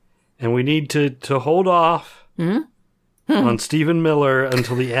and we need to hold off on Stephen Miller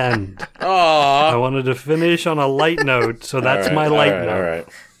until the end. Aww. I wanted to finish on a light note, so that's my light note. All right.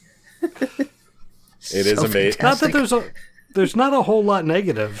 It is amazing. Not that there's not a whole lot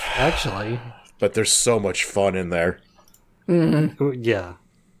negative, actually. But there's so much fun in there. Mm-hmm. Yeah.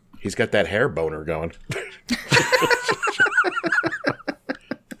 He's got that hair boner going.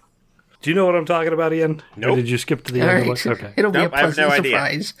 Do you know what I'm talking about, Ian? Nope. Or did you skip to the end? Right. Okay. It'll be a Nope, I have pleasant no idea.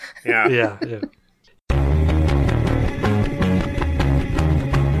 surprise. Yeah. Yeah.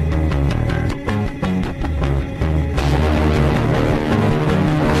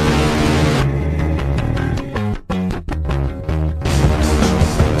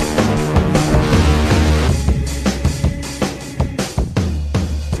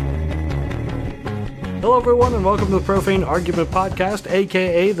 Hello, everyone, and welcome to the Profane Argument Podcast,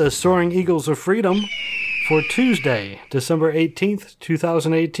 a.k.a. the Soaring Eagles of Freedom, for Tuesday, December 18th,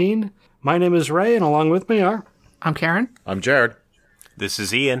 2018. My name is Ray, and along with me are... I'm Karen. I'm Jared. This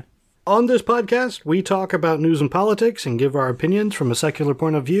is Ian. On this podcast, we talk about news and politics and give our opinions from a secular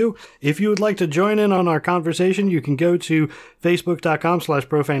point of view. If you would like to join in on our conversation, you can go to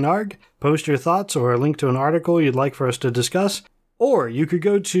facebook.com/profanearg, post your thoughts or a link to an article you'd like for us to discuss, or you could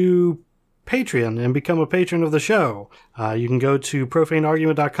go to Patreon and become a patron of the show. You can go to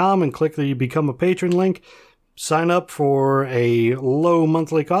profaneargument.com and click the Become a Patron link, sign up for a low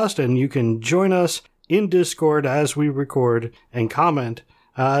monthly cost, and you can join us in Discord as we record and comment,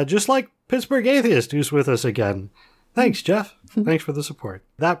 just like Pittsburgh Atheist, who's with us again. Thanks, Jeff. Thanks for the support.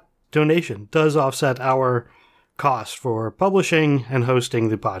 That donation does offset our cost for publishing and hosting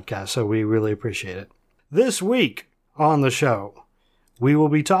the podcast, so we really appreciate it. This week on the show, we will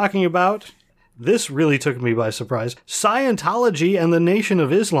be talking about, this really took me by surprise, Scientology and the Nation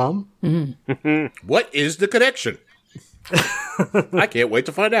of Islam. What is the connection? I can't wait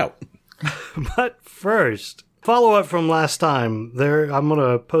to find out. But first, follow up from last time. I'm going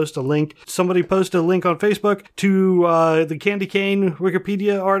to post a link. Somebody posted a link on Facebook to the candy cane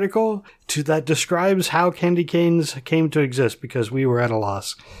Wikipedia article that describes how candy canes came to exist, because we were at a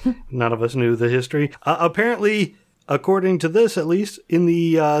loss. None of us knew the history. Apparently, according to this, at least, in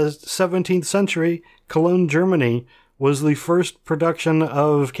the 17th century, Cologne, Germany, was the first production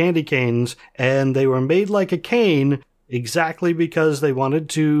of candy canes, and they were made like a cane exactly because they wanted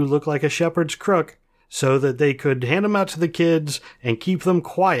to look like a shepherd's crook so that they could hand them out to the kids and keep them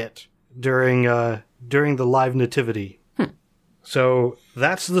quiet during the live nativity. So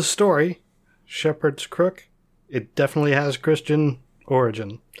that's the story. Shepherd's crook. It definitely has Christian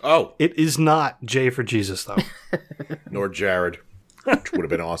origin. Oh. It is not J for Jesus, though. Nor Jared, which would have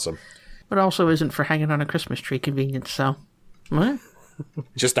been awesome. But also isn't for hanging on a Christmas tree convenient, so... What?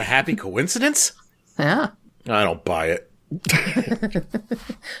 Just a happy coincidence? Yeah. I don't buy it.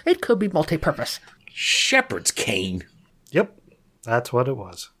 It could be multi-purpose. Shepherd's cane. Yep, that's what it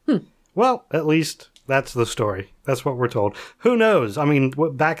was. Well, at least that's the story. That's what we're told. Who knows? I mean,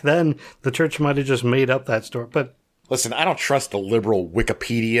 back then, the church might have just made up that story, but... Listen, I don't trust the liberal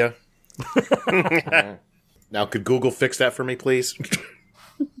Wikipedia. Now, could Google fix that for me, please?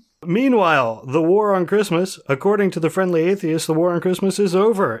 Meanwhile, the war on Christmas, according to the Friendly Atheist, the war on Christmas is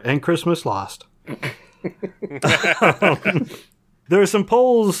over, and Christmas lost. There are some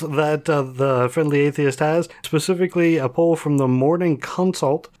polls that the Friendly Atheist has, specifically a poll from the Morning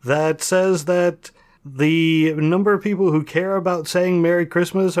Consult that says that the number of people who care about saying Merry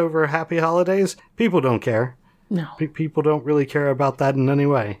Christmas over Happy Holidays, people don't care. No. People don't really care about that in any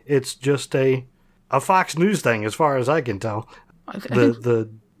way. It's just a Fox News thing, as far as I can tell.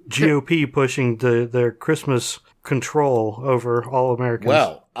 The GOP pushing their Christmas control over all Americans.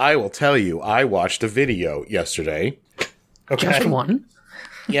 Well, I will tell you, I watched a video yesterday. Okay. Just one?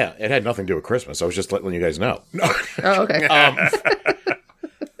 Yeah, it had nothing to do with Christmas. I was just letting you guys know. Oh, okay.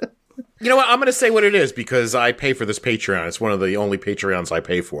 You know what? I'm going to say what it is because I pay for this Patreon. It's one of the only Patreons I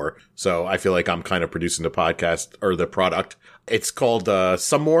pay for. So I feel like I'm kind of producing the podcast or the product. It's called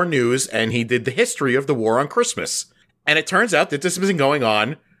Some More News, and he did the history of the war on Christmas. And it turns out that this has been going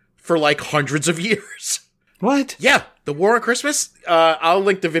on for like hundreds of years. What? Yeah, the war on Christmas. I'll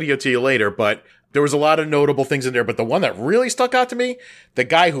link the video to you later, but there was a lot of notable things in there. But the one that really stuck out to me, the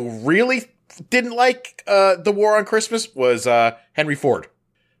guy who really didn't like the war on Christmas was Henry Ford.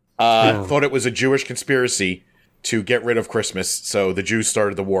 Thought it was a Jewish conspiracy to get rid of Christmas. So the Jews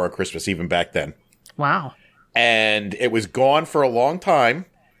started the war on Christmas even back then. Wow. And it was gone for a long time.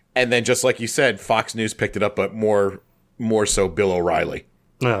 And then just like you said, Fox News picked it up, but more so Bill O'Reilly.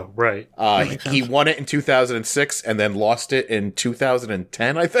 Oh, right. He won it in 2006 and then lost it in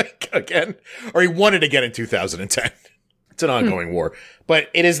 2010, I think, again. Or he won it again in 2010. It's an ongoing war. But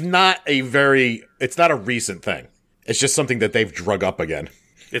it is not it's not a recent thing. It's just something that they've drug up again.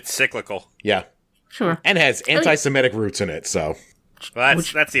 It's cyclical. Yeah. Sure. And has anti-Semitic roots in it, so. Well,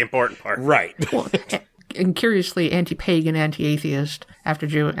 that's the important part. Right. Well, and curiously, anti-pagan, anti-atheist,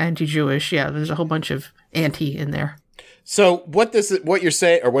 anti-Jewish. Yeah, there's a whole bunch of anti in there. So what you're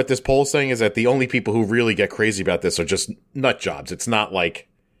saying, or what this poll is saying, is that the only people who really get crazy about this are just nut jobs. It's not like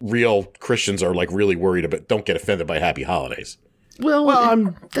real Christians are like really worried about, don't get offended by happy holidays. Well,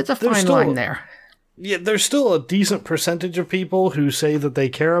 that's a fine line there. Yeah, there's still a decent percentage of people who say that they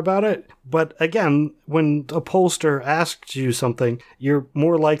care about it. But again, when a pollster asks you something, you're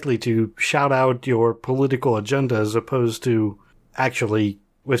more likely to shout out your political agenda as opposed to actually,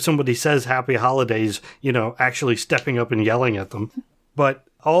 if somebody says happy holidays, actually stepping up and yelling at them. But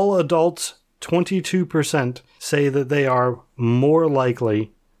all adults, 22% say that they are more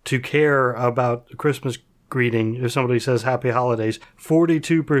likely to care about the Christmas greeting if somebody says happy holidays.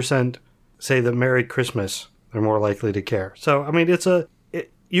 42% say that Merry Christmas are more likely to care. So, I mean,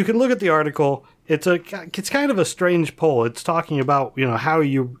 you can look at the article. It's kind of a strange poll. It's talking about, how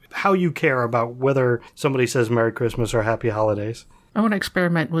you care about whether somebody says Merry Christmas or Happy Holidays. I want to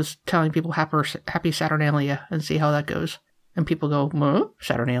experiment with telling people happy Saturnalia and see how that goes. And people go,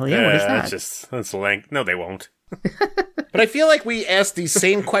 Saturnalia, what is that? That's length. No, they won't. But I feel like we ask these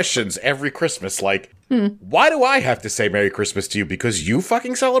same questions every Christmas. Like, why do I have to say Merry Christmas to you? Because you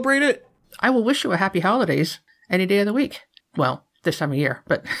fucking celebrate it? I will wish you a happy holidays any day of the week. Well, this time of year,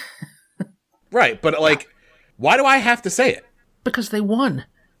 but... Right, but why do I have to say it? Because they won.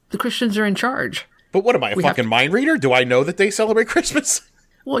 The Christians are in charge. But what am I, a fucking mind reader? Do I know that they celebrate Christmas?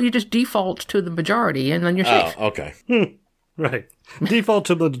 Well, you just default to the majority and then you're safe. Oh, okay. Right. Default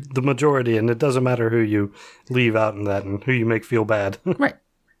to the majority, and it doesn't matter who you leave out in that and who you make feel bad. Right.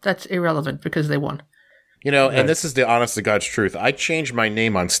 That's irrelevant because they won. And this is the honest to God's truth. I changed my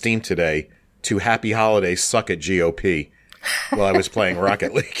name on Steam today to Happy Holidays Suck at GOP while I was playing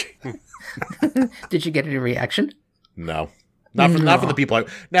Rocket League. Did you get any reaction? No. Not from the people.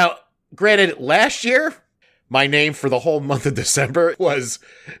 Now, granted, last year, my name for the whole month of December was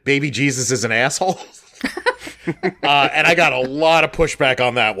Baby Jesus is an Asshole. And I got a lot of pushback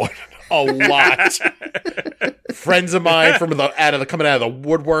on that one. A lot. Friends of mine coming out of the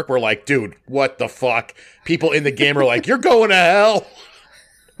woodwork were like, dude, what the fuck? People in the game are like, you're going to hell.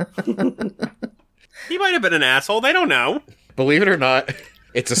 He might have been an asshole. They don't know. Believe it or not,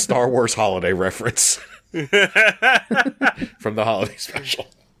 it's a Star Wars holiday reference. From the holiday special.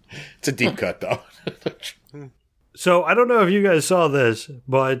 It's a deep cut, though. So I don't know if you guys saw this,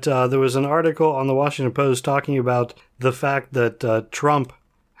 but there was an article on the Washington Post talking about the fact that Trump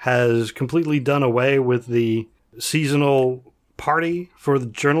has completely done away with the seasonal party for the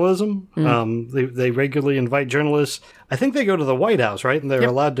journalism. They regularly invite journalists. I think they go to the White House, right? And they're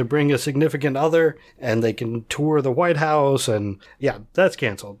allowed to bring a significant other, and they can tour the White House. And yeah, that's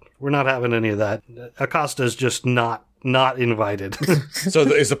canceled. We're not having any of that. Acosta's just not invited. So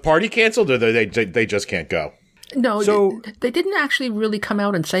is the party canceled, or they just can't go? No, so, they didn't actually really come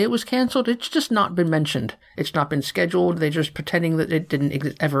out and say it was canceled. It's just not been mentioned. It's not been scheduled. They're just pretending that it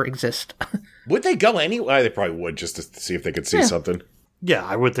didn't ever exist. Would they go anyway? They probably would, just to see if they could see something. Yeah,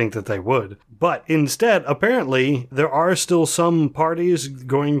 I would think that they would. But instead, apparently, there are still some parties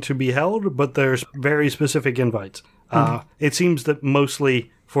going to be held, but there's very specific invites. It seems that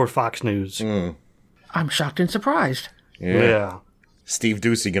mostly for Fox News. I'm shocked and surprised. Yeah. Steve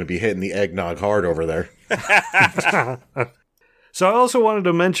Ducey going to be hitting the eggnog hard over there. So I also wanted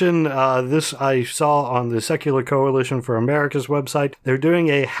to mention this I saw on the Secular Coalition for America's website. They're doing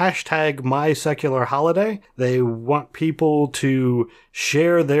a hashtag #MySecularHoliday. They want people to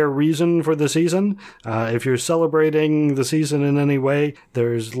share their reason for the season. If you're celebrating the season in any way,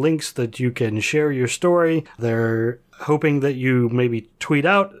 there's links that you can share your story. They're hoping that you maybe tweet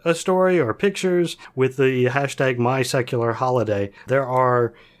out a story or pictures with the hashtag #MySecularHoliday. There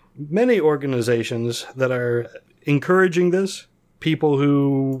are many organizations that are encouraging this. People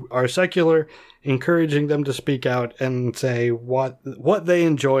who are secular, encouraging them to speak out and say what they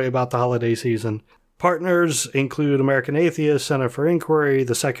enjoy about the holiday season. Partners include American Atheists, Center for Inquiry,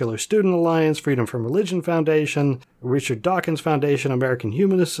 the Secular Student Alliance, Freedom from Religion Foundation, Richard Dawkins Foundation, American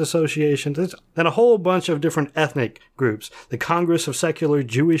Humanist Association, and a whole bunch of different ethnic groups. The Congress of Secular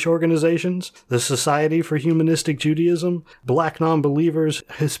Jewish Organizations, the Society for Humanistic Judaism, Black Nonbelievers,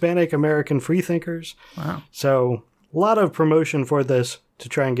 Hispanic American Freethinkers. Wow. So a lot of promotion for this to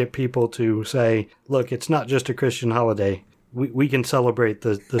try and get people to say, look, it's not just a Christian holiday. We can celebrate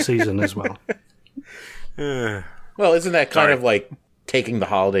the season as well. Well, isn't that kind of like taking the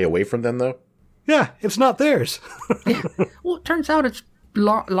holiday away from them, though? Yeah, it's not theirs. Yeah. Well, it turns out it's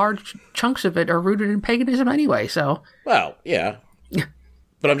large chunks of it are rooted in paganism anyway, so. Well, yeah.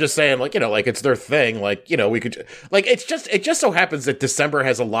 But I'm just saying, like, it's their thing. Like, we could, like, it just so happens that December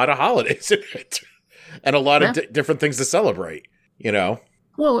has a lot of holidays in it and a lot of different things to celebrate,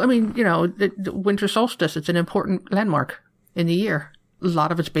 Well, I mean, the winter solstice, it's an important landmark in the year. A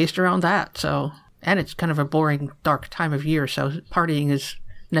lot of it's based around that, so. And it's kind of a boring, dark time of year, so partying is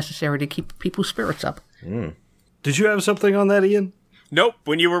necessary to keep people's spirits up. Mm. Did you have something on that, Ian? Nope.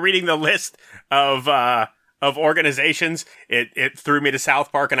 When you were reading the list of organizations, it threw me to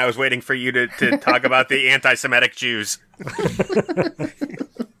South Park, and I was waiting for you to talk about the anti-Semitic Jews.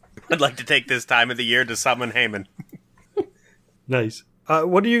 I'd like to take this time of the year to summon Haman. Nice.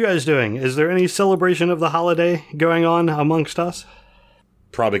 What are you guys doing? Is there any celebration of the holiday going on amongst us?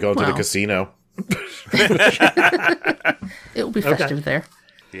 Probably going to the casino. It will be festive there.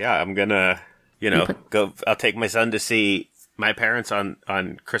 Yeah, I'm gonna, go. I'll take my son to see my parents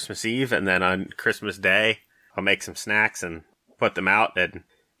on Christmas Eve, and then on Christmas Day, I'll make some snacks and put them out. And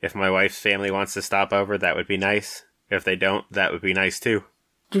if my wife's family wants to stop over, that would be nice. If they don't, that would be nice too.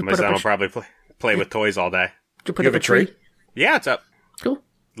 My son will probably play with toys all day. Did you put up a tree? Yeah, it's up. Cool.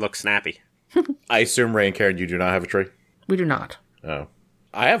 Looks snappy. I assume, Ray and Karen, you do not have a tree? We do not. Oh.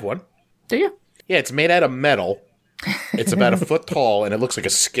 I have one. Do you? Yeah, it's made out of metal. It's about 1 foot tall, and it looks like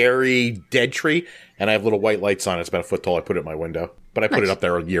a scary dead tree, and I have little white lights on it. It's about 1 foot tall. I put it in my window. But I put it up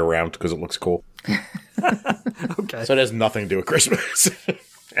there year-round because it looks cool. Okay. So it has nothing to do with Christmas.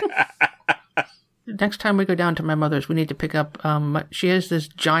 Next time we go down to my mother's, we need to pick up, she has this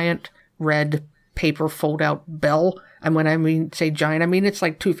giant red paper fold-out bell. And when I say giant, I mean it's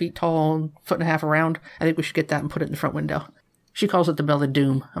like 2 feet tall and 1.5 feet around. I think we should get that and put it in the front window. She calls it the Bell of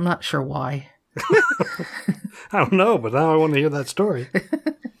Doom. I'm not sure why. I don't know, but now I want to hear that story.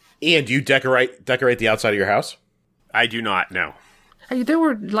 Ian, do you decorate the outside of your house? I do not know. Hey, there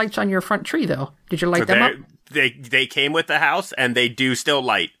were lights on your front tree, though. Did you light them up? They came with the house, and they do still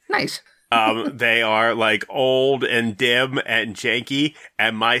light. Nice. They are like old and dim and janky.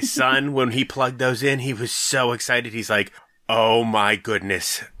 And my son, when he plugged those in, he was so excited. He's like, "Oh my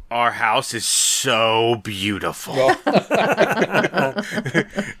goodness, our house is so beautiful."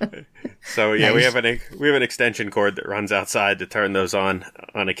 So yeah, nice. we have an extension cord that runs outside to turn those on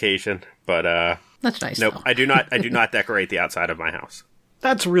occasion. But that's nice. Nope, though. I do not decorate the outside of my house.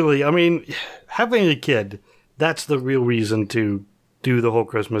 That's really, I mean, having a kid, that's the real reason to do the whole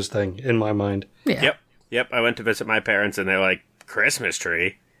Christmas thing, in my mind. Yeah. Yep. I went to visit my parents, and they're like, "Christmas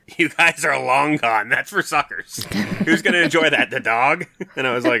tree? You guys are long gone. That's for suckers. Who's going to enjoy that? The dog?" And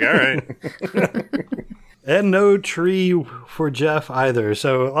I was like, all right. And no tree for Jeff either.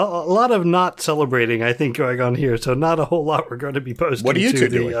 So a lot of not celebrating, I think, going on here. So not a whole lot we're going to be posting. What are you two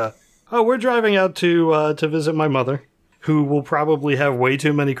doing? We're driving out to visit my mother, who will probably have way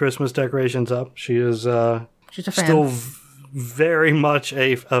too many Christmas decorations up. She is she's a fan. Still very much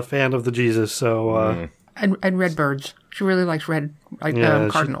a fan of the Jesus. So and red birds. She really likes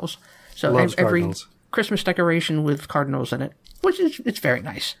cardinals. So every cardinals. Christmas decoration with cardinals in it, which is it's very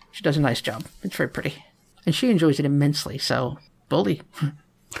nice. She does a nice job. It's very pretty, and she enjoys it immensely. So bully.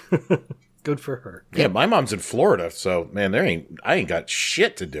 Good for her. Yeah, my mom's in Florida, so man, I ain't got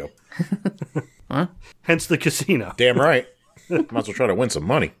shit to do. Huh? Hence the casino. Damn right. Might as well try to win some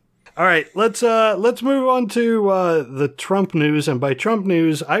money. All right, let's move on to the Trump news. And by Trump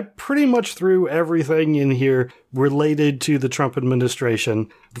news, I pretty much threw everything in here related to the Trump administration.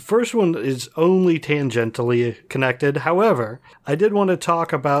 The first one is only tangentially connected. However, I did want to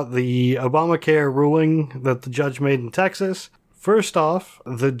talk about the Obamacare ruling that the judge made in Texas. First off,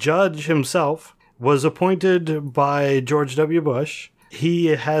 the judge himself was appointed by George W. Bush. He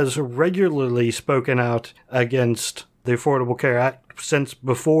has regularly spoken out against the Affordable Care Act since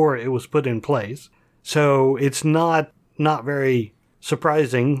before it was put in place. So it's not very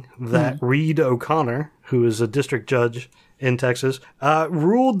surprising that Reed O'Connor, who is a district judge in Texas,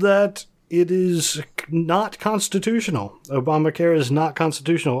 ruled that it is not constitutional. Obamacare is not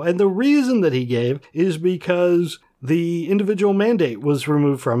constitutional. And the reason that he gave is because the individual mandate was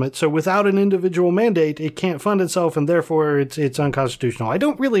removed from it. So without an individual mandate, it can't fund itself, and therefore it's unconstitutional. I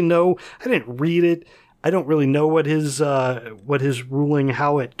don't really know. I didn't read it. I don't really know what his ruling,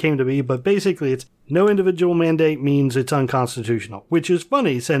 how it came to be, but basically it's no individual mandate means it's unconstitutional, which is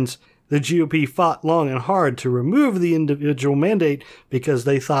funny since the GOP fought long and hard to remove the individual mandate because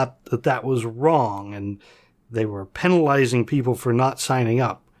they thought that was wrong and they were penalizing people for not signing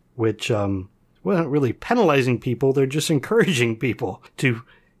up, which wasn't really penalizing people. They're just encouraging people to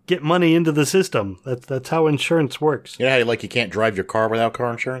get money into the system. That's how insurance works. You know how you can't drive your car without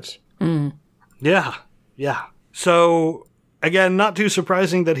car insurance? Yeah. So, again, not too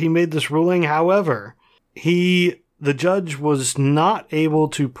surprising that he made this ruling. However, the judge was not able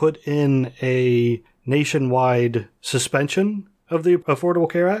to put in a nationwide suspension of the Affordable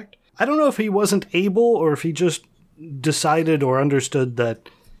Care Act. I don't know if he wasn't able or if he just decided or understood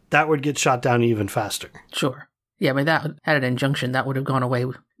that would get shot down even faster. Sure. Yeah, I mean, that had an injunction that would have gone away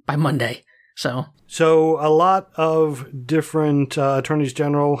by Monday. So a lot of different attorneys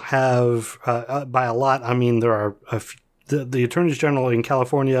general have, by a lot, I mean, there are the attorneys general in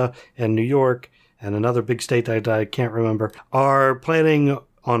California and New York and another big state that I can't remember are planning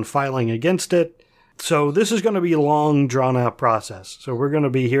on filing against it. So this is going to be a long, drawn-out process. So we're going to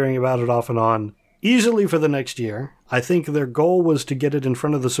be hearing about it off and on easily for the next year. I think their goal was to get it in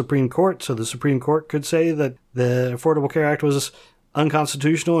front of the Supreme Court so the Supreme Court could say that the Affordable Care Act was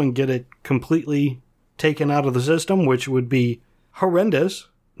unconstitutional and get it completely taken out of the system, which would be horrendous,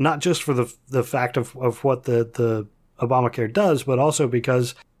 not just for the fact of what the Obamacare does, but also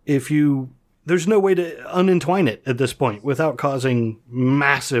because there's no way to unentwine it at this point without causing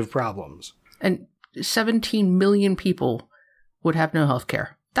massive problems. And 17 million people would have no health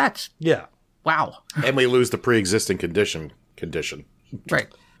care. That's... Yeah. Wow. And we lose the pre-existing condition.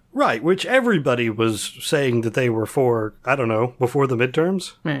 Right, which everybody was saying that they were for, I don't know, before the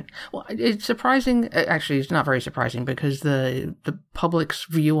midterms. Right. Well, it's surprising. Actually, it's not very surprising because the public's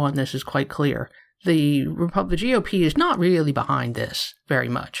view on this is quite clear. The GOP is not really behind this very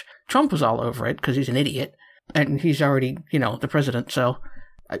much. Trump was all over it because he's an idiot and he's already, the president. So,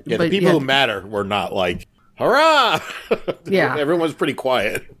 yeah, the people who matter were not like, hurrah! Yeah. Everyone was pretty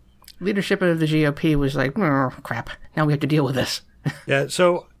quiet. Leadership of the GOP was like, oh, crap, now we have to deal with this. Yeah,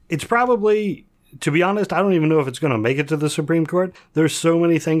 so it's probably, to be honest, I don't even know if it's going to make it to the Supreme Court. There's so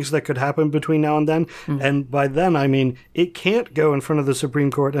many things that could happen between now and then. Mm. And by then, I mean, it can't go in front of the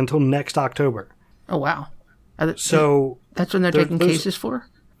Supreme Court until next October. Oh, wow. So that's when they're taking cases for?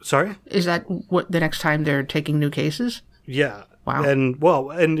 Sorry? Is that what the next time they're taking new cases? Yeah. Wow.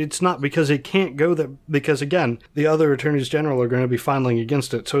 And it's not because it can't go there, because again, the other attorneys general are going to be filing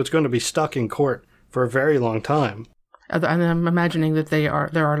against it. So it's going to be stuck in court for a very long time. And I'm imagining that there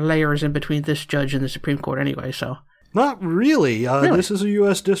are layers in between this judge and the Supreme Court anyway, so. Not really. Really? This is a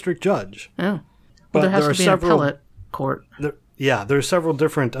U.S. district judge. Oh. Well, there has to be an appellate court. There's several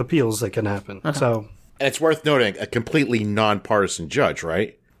different appeals that can happen. Okay. So. And it's worth noting, a completely nonpartisan judge,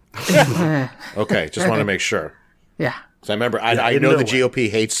 right? Okay, just want to make sure. Yeah. So I remember, I know the GOP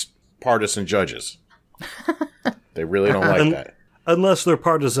hates partisan judges. They really don't like that. Unless they're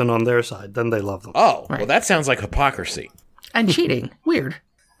partisan on their side, then they love them. Oh, right. Well, that sounds like hypocrisy. And cheating. Weird.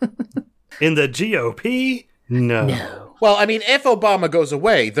 In the GOP? No. Well, I mean, if Obama goes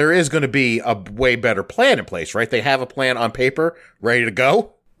away, there is going to be a way better plan in place, right? They have a plan on paper ready to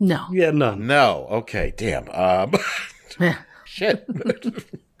go? No. Yeah, none. No. Okay, damn. Yeah. Shit.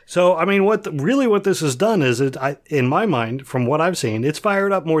 So, I mean, what this has done is, in my mind, from what I've seen, it's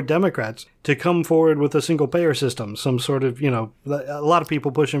fired up more Democrats to come forward with a single-payer system, some sort of, a lot of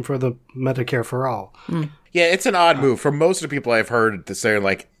people pushing for the Medicare for all. Mm. Yeah, it's an odd move. For most of the people I've heard to say,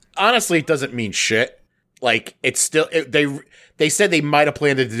 like, honestly, it doesn't mean shit. Like, it's still, they said they might have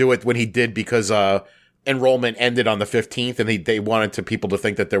planned to do it when he did because enrollment ended on the 15th, and they wanted people to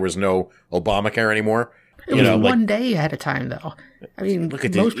think that there was no Obamacare anymore. It was one day at a time, though. I mean,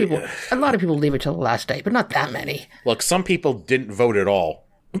 a lot of people leave it till the last day, but not that many. Look, some people didn't vote at all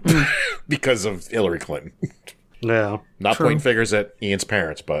because of Hillary Clinton. No. Not pointing fingers at Ian's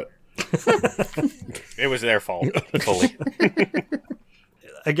parents, but... It was their fault, fully.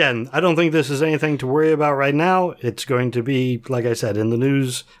 Again, I don't think this is anything to worry about right now. It's going to be, like I said, in the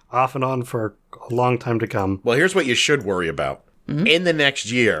news off and on for a long time to come. Well, here's what you should worry about. Mm-hmm. In the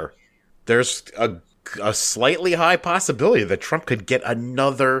next year, there's a slightly high possibility that Trump could get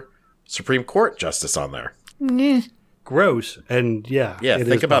another Supreme Court justice on there. Gross. And yeah,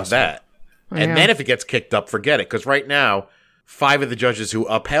 think about that. Yeah. And then if it gets kicked up, forget it. Because right now, 5 of the judges who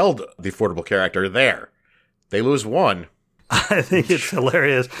upheld the Affordable Care Act are there. They lose one. I think it's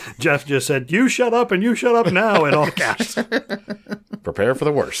hilarious. Jeff just said, "You shut up and you shut up now," in all caps. Prepare for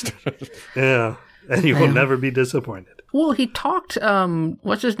the worst. Yeah. And you will never be disappointed. Well, he talked,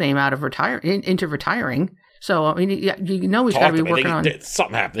 what's his name, out of into retiring. So, I mean, he's got to be working on...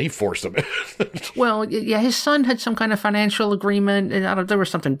 Something happened. He forced him. Well, yeah, his son had some kind of financial agreement, and there was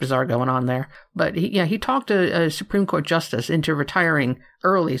something bizarre going on there. But, he talked a Supreme Court justice into retiring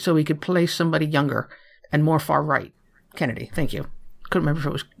early so he could place somebody younger and more far-right. Kennedy, thank you. Couldn't remember if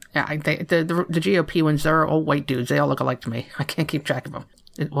it was... Yeah, the GOP ones, they're all white dudes. They all look alike to me. I can't keep track of them.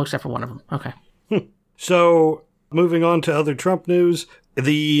 Well, except for one of them. Okay. So, moving on to other Trump news,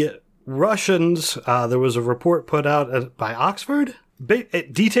 the Russians, there was a report put out by Oxford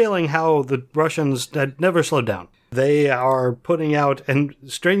detailing how the Russians had never slowed down. They are putting out, and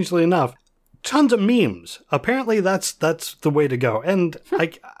strangely enough, tons of memes. Apparently that's the way to go. And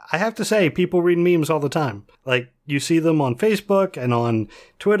I have to say, people read memes all the time. Like, you see them on Facebook and on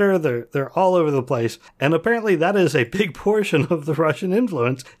Twitter. They're all over the place. And apparently that is a big portion of the Russian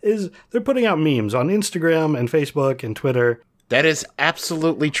influence, is they're putting out memes on Instagram and Facebook and Twitter. That is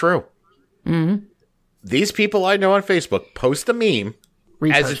absolutely true. Mm-hmm. These people I know on Facebook post a meme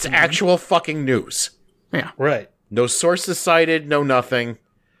as it's actual fucking news. Yeah. Right. No sources cited, no nothing.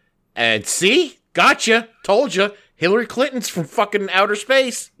 And see? Gotcha. Told you. Hillary Clinton's from fucking outer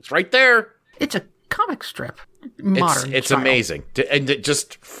space. It's right there. It's a comic strip. Modern It's style. amazing. And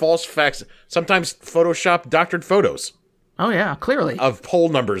just false facts. Sometimes Photoshop doctored photos Oh, yeah, clearly. of poll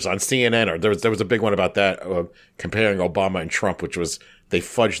numbers on CNN. Or there was a big one about that, comparing Obama and Trump, which was they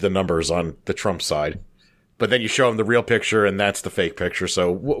fudged the numbers on the Trump side. But then you show them the real picture, and that's the fake picture,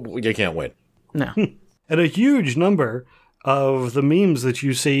 so you can't win. No. And a huge number of the memes that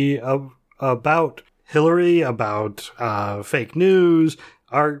you see about Hillary, about fake news,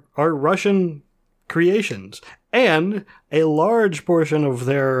 are Russian creations. And a large portion of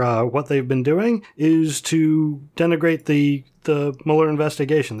their what they've been doing is to denigrate the Mueller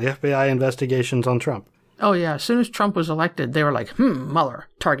investigation, the FBI investigations on Trump. Oh, yeah. As soon as Trump was elected, they were like, Mueller,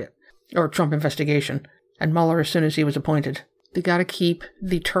 target. Or Trump investigation. And Mueller, as soon as he was appointed. They got to keep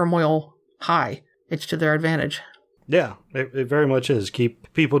the turmoil high. It's to their advantage. Yeah, it very much is.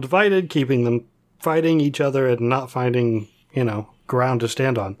 Keep people divided, keeping them fighting each other and not finding, ground to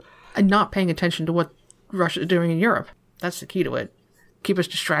stand on. And not paying attention to what Russia's doing in Europe. That's the key to it. Keep us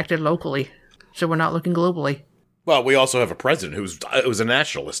distracted locally, so we're not looking globally. Well, we also have a president who's a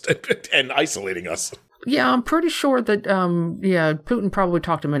nationalist and isolating us. Yeah, I'm pretty sure that, Putin probably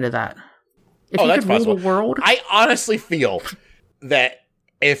talked him into that. If he that's could rule possible. the world... I honestly feel that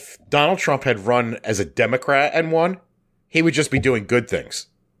if Donald Trump had run as a Democrat and won, he would just be doing good things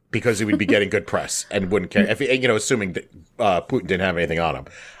because he would be getting good press and wouldn't care. If assuming that Putin didn't have anything on him.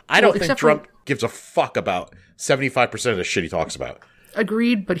 I don't think Trump gives a fuck about 75% of the shit he talks about.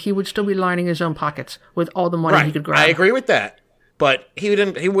 Agreed, but he would still be lining his own pockets with all the money he could grab. I agree with that. But he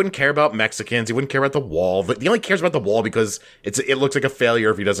wouldn't care about Mexicans. He wouldn't care about the wall. He only cares about the wall because it looks like a failure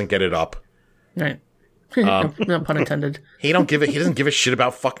if he doesn't get it up. Right. No pun intended. He doesn't give a shit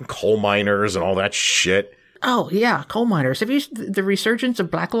about fucking coal miners and all that shit. Oh, yeah, coal miners. Have you the resurgence of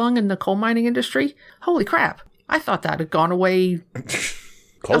black lung in the coal mining industry? Holy crap. I thought that had gone away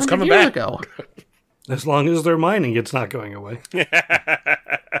Coal's coming years back. ago. As long as they're mining, it's not going away.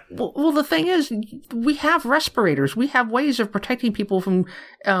 Well, the thing is, we have respirators. We have ways of protecting people from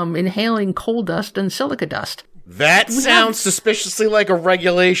inhaling coal dust and silica dust. That sounds suspiciously like a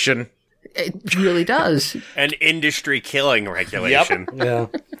regulation. It really does. An industry killing regulation. Yep. Yeah.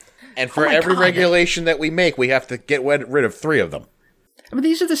 And for every God. regulation that we make, we have to get rid of 3 of them. I mean,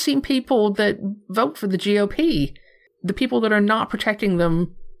 these are the same people that vote for the GOP. The people that are not protecting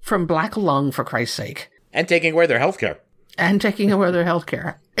them from black lung, for Christ's sake. And taking away their health care. And taking away their health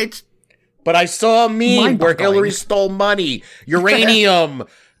care. It's... But I saw a meme where Mind-boggling. Hillary stole money, uranium,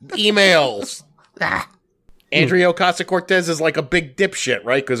 emails. Andrea Ocasio-Cortez is like a big dipshit,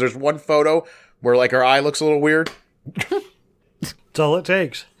 right? Because there's one photo where like her eye looks a little weird. That's all it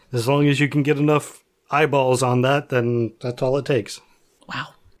takes. As long as you can get enough eyeballs on that, then that's all it takes. Wow.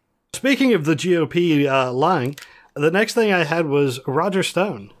 Speaking of the GOP lying, the next thing I had was Roger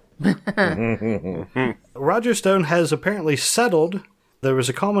Stone. Roger Stone has apparently settled. There was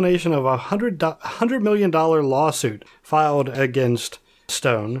a culmination of a $100 million lawsuit filed against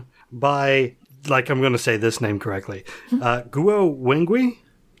Stone by, like, I'm going to say this name correctly, Guo Wengui?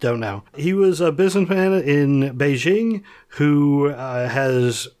 Don't know. He was a businessman in Beijing who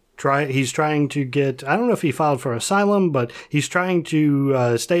he's trying to get, I don't know if he filed for asylum, but he's trying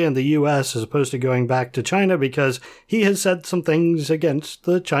to stay in the U.S. as opposed to going back to China because he has said some things against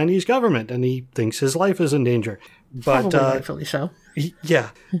the Chinese government and he thinks his life is in danger. But Probably rightfully so. Yeah.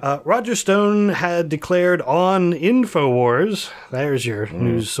 Roger Stone had declared on InfoWars, there's your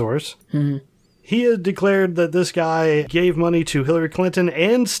news source, he had declared that this guy gave money to Hillary Clinton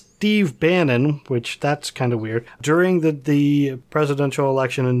and Steve Bannon, which that's kind of weird, during the presidential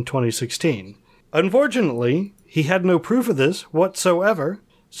election in 2016. Unfortunately, he had no proof of this whatsoever,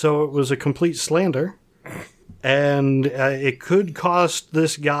 so it was a complete slander. And it could cost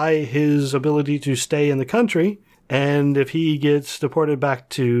this guy his ability to stay in the country. And if he gets deported back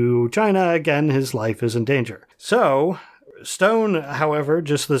to China, again, his life is in danger. So Stone, however,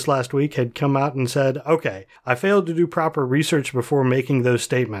 just this last week had come out and said, okay, I failed to do proper research before making those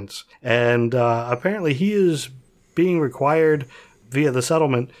statements. And apparently he is being required via the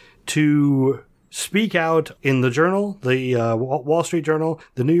settlement to speak out in the Journal, the Wall Street Journal,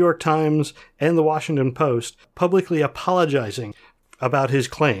 the New York Times, and the Washington Post, publicly apologizing about his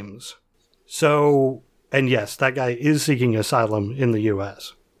claims. So, and yes, that guy is seeking asylum in the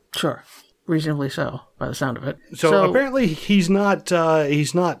U.S. Sure. Reasonably so, by the sound of it. So apparently he's not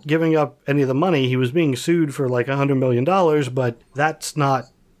giving up any of the money. He was being sued for like $100 million, but that's not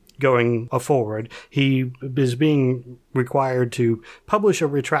going forward. He is being required to publish a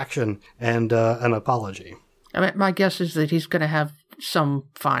retraction and an apology. I mean, my guess is that he's going to have some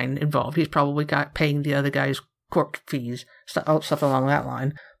fine involved. He's probably got paying the other guy's court fees, stuff along that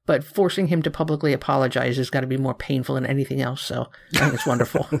line. But forcing him to publicly apologize has got to be more painful than anything else, so I think it's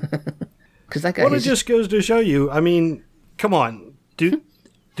wonderful. Because that guy. Well, it just goes to show you. I mean, come on. Do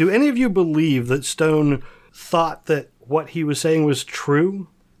any of you believe that Stone thought that what he was saying was true,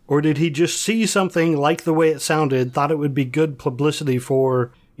 or did he just see something like the way it sounded, thought it would be good publicity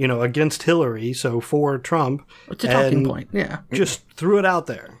for against Hillary, so for Trump? It's a talking point. Yeah. Just threw it out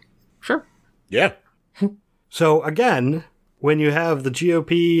there. Sure. Yeah. So again, when you have the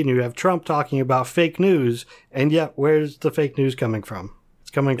GOP and you have Trump talking about fake news, and yet where's the fake news coming from? It's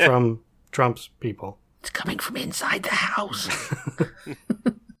coming from Trump's people. It's coming from inside the house.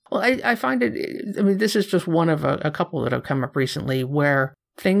 Well, I find it, I mean, this is just one of a couple that have come up recently where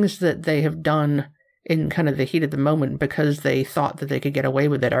things that they have done in kind of the heat of the moment because they thought that they could get away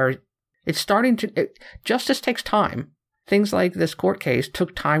with it it's starting to, justice takes time. Things like this court case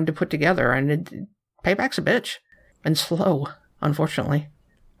took time to put together, and payback's a bitch. And slow, unfortunately.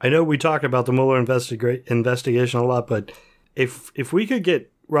 I know we talk about the Mueller investigation a lot, but if we could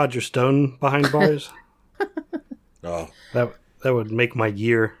get Roger Stone behind bars, Oh, that would make my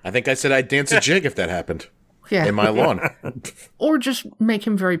year. I think I said I'd dance a jig if that happened. Yeah. In my lawn. Or just make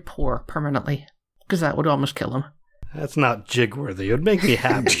him very poor permanently, because that would almost kill him. That's not jig-worthy. It would make me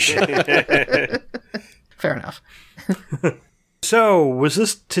happy. Fair enough. So, was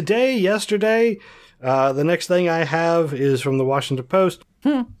this today, yesterday? The next thing I have is from the Washington Post.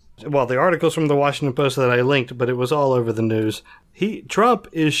 Well, the article's from the Washington Post that I linked, but it was all over the news. Trump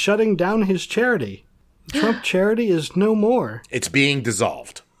is shutting down his charity. The Trump charity is no more. It's being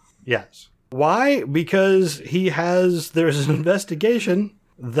dissolved. Yes. Why? Because there's an investigation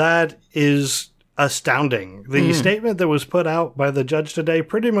that is astounding. The statement that was put out by the judge today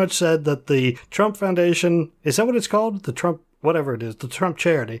pretty much said that the Trump Foundation, is that what it's called? The Trump, whatever it is, the Trump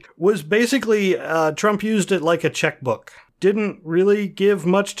charity, was basically, Trump used it like a checkbook. Didn't really give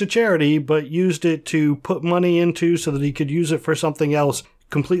much to charity, but used it to put money into so that he could use it for something else,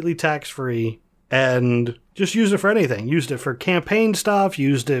 completely tax-free, and just use it for anything. Used it for campaign stuff,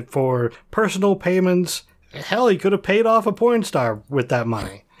 used it for personal payments. Hell, he could have paid off a porn star with that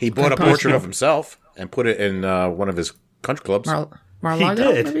money. He bought a portrait of himself and put it in one of his country clubs.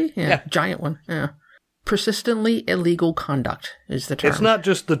 Mar-a-Lago, did. maybe? Yeah, giant one, yeah. Persistently illegal conduct is the term. It's not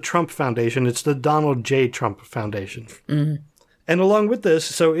just the Trump Foundation, it's the Donald J. Trump Foundation. Mm-hmm. And along with this,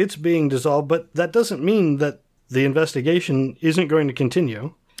 so it's being dissolved, but that doesn't mean that the investigation isn't going to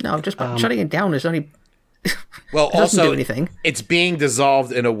continue. No, just shutting it down is only... Well, it doesn't also, do anything. It's being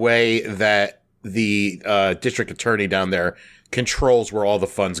dissolved in a way that the district attorney down there controls where all the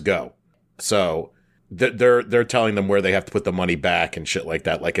funds go. So they're telling them where they have to put the money back and shit like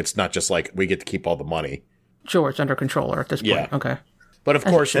that. Like, it's not just like we get to keep all the money. Sure, it's under control at this point. Yeah. Okay. But of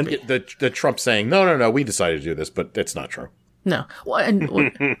course, the Trump saying, no, we decided to do this, but it's not true. No. Well,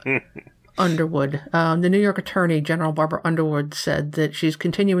 and Underwood, the New York Attorney General Barbara Underwood said that she's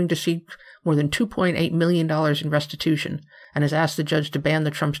continuing to seek more than $2.8 million in restitution and has asked the judge to ban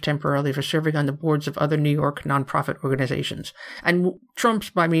the Trumps temporarily for serving on the boards of other New York nonprofit organizations. And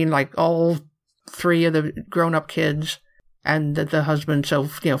Trumps, I mean, like all three of the grown-up kids and the husband, so,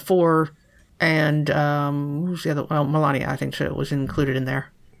 4, and who's the other? Well, Melania, I think, so was included in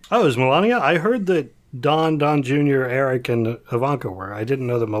there. Oh, is Melania? I heard that Don Jr., Eric, and Ivanka were. I didn't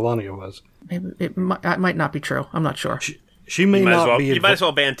know that Melania was. Maybe it might not be true. I'm not sure. She may not be. You might as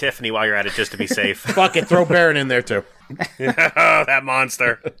well ban Tiffany while you're at it just to be safe. Fuck it, throw Barron in there too. Oh, that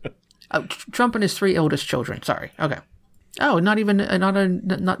monster. Trump and his 3 oldest children. Sorry. Okay. Oh, not even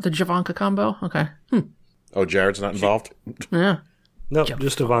not the Javanka combo. Okay. Oh, Jared's not involved. Yeah. No,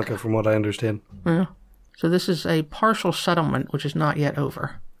 just Ivanka, from what I understand. Yeah. So this is a partial settlement, which is not yet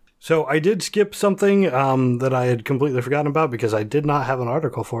over. So I did skip something that I had completely forgotten about because I did not have an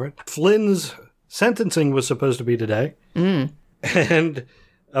article for it. Flynn's sentencing was supposed to be today. And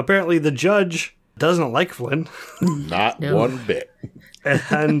apparently the judge doesn't like Flynn. Not one bit.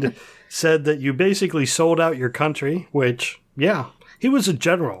 And said that you basically sold out your country, which, yeah, he was a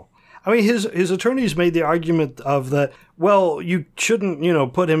general. I mean, his attorneys made the argument of that, well, you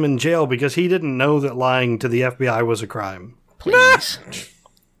shouldn't, put him in jail because he didn't know that lying to the FBI was a crime. Please.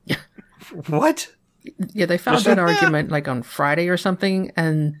 What? Yeah, they found that argument like on Friday or something,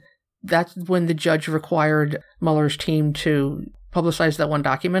 and that's when the judge required Mueller's team to publicize that one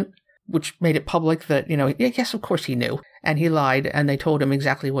document, which made it public that, yes, of course he knew. And he lied, and they told him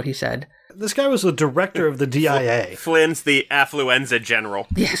exactly what he said. This guy was the director of the DIA. Flynn's the affluenza general.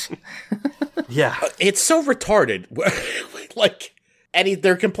 Yes. Yeah. It's so retarded.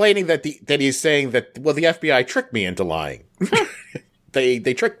 They're complaining that he's saying that, well, the FBI tricked me into lying.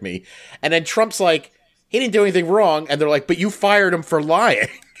 They tricked me. And then Trump's like, he didn't do anything wrong. And they're like, but you fired him for lying.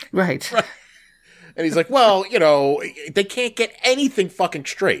 Right. And he's like, well, they can't get anything fucking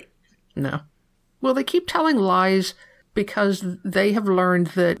straight. No. Well, they keep telling lies because they have learned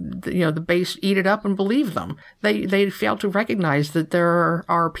that, the base eat it up and believe them. They fail to recognize that there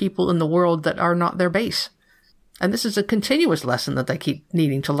are people in the world that are not their base. And this is a continuous lesson that they keep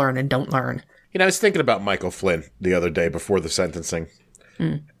needing to learn and don't learn. I was thinking about Michael Flynn the other day before the sentencing.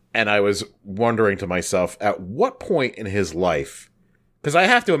 And I was wondering to myself, at what point in his life, because I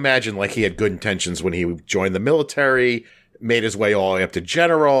have to imagine like he had good intentions when he joined the military, made his way all the way up to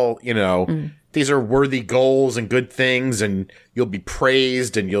general, these are worthy goals and good things, and you'll be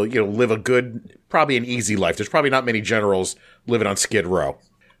praised and you'll live a good, probably an easy life. There's probably not many generals living on Skid Row.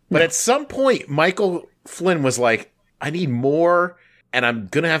 But at some point, Michael Flynn was like, I need more, and I'm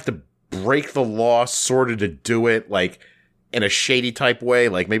going to have to break the law sort of to do it, like in a shady type way,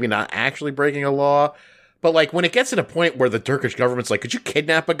 like maybe not actually breaking a law. But like when it gets to the point where the Turkish government's like, could you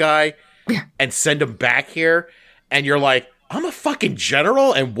kidnap a guy and send him back here? And you're like, I'm a fucking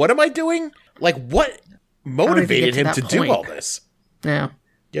general, and what am I doing? Like, what motivated him to do all this? Yeah.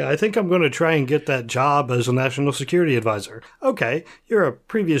 Yeah, I think I'm going to try and get that job as a national security advisor. Okay, you're a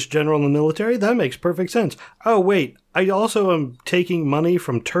previous general in the military. That makes perfect sense. Oh, wait, I also am taking money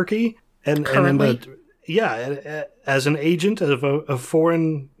from Turkey and as an agent of a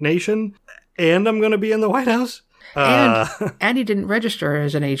foreign nation, and I'm going to be in the White House. And he didn't register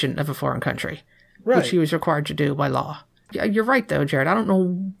as an agent of a foreign country, which he was required to do by law. Yeah, you're right, though, Jared. I don't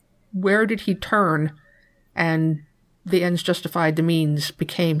know where did he turn, and the ends justified the means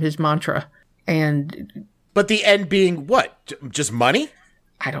became his mantra. But the end being what? Just money?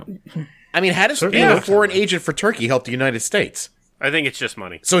 I mean, how does being a foreign agent for Turkey help the United States? I think it's just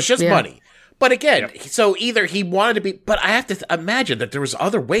money. So it's just money. But again, so either he wanted to be, but I have to imagine that there was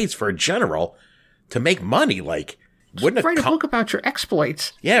other ways for a general to make money. Like, wouldn't write a book about your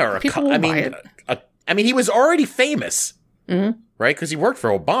exploits. Yeah, or people will buy it. I mean, he was already famous, right? Because he worked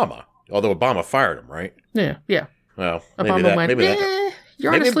for Obama. Although Obama fired him, right? Yeah, yeah. Well,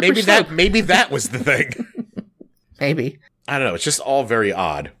 you're on a slippery slope. Maybe that was the thing. Maybe. I don't know. It's just all very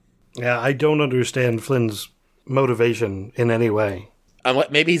odd. Yeah, I don't understand Flynn's motivation in any way.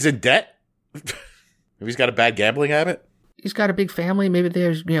 Maybe he's in debt. Maybe he's got a bad gambling habit. He's got a big family. Maybe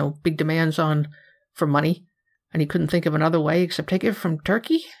there's big demands for money, and he couldn't think of another way except take it from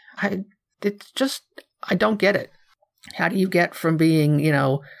Turkey. I don't get it. How do you get from being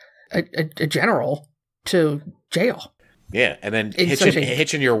a general to jail? Yeah, and then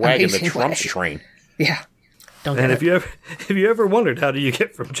hitching your wagon the Trump's train. Yeah. And if you ever wondered how do you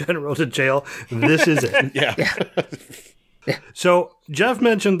get from general to jail, this is it. Yeah. Yeah. So Jeff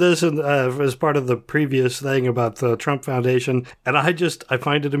mentioned this as part of the previous thing about the Trump Foundation, and I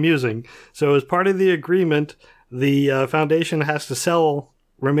find it amusing. So as part of the agreement, the foundation has to sell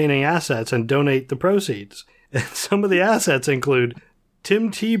remaining assets and donate the proceeds. And some of the assets include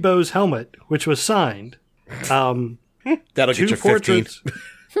Tim Tebow's helmet, which was signed. That'll get you $15.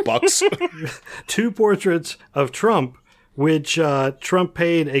 2 portraits of Trump, which Trump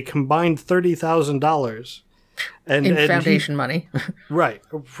paid a combined $30,000. In foundation money. Right,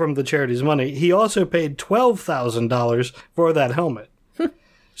 from the charity's money. He also paid $12,000 for that helmet.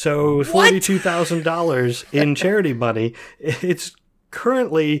 So $42,000 in charity money. It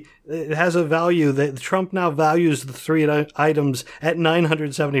has a value that Trump now values the 3 items at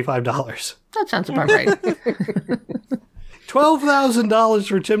 $975. That sounds about right. $12,000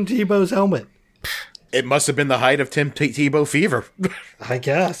 for Tim Tebow's helmet. It must have been the height of Tim Tebow fever. I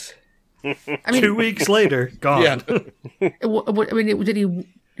guess. 2 weeks later, gone. Yeah. Did he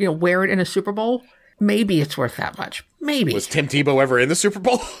wear it in a Super Bowl? Maybe it's worth that much. Maybe. Was Tim Tebow ever in the Super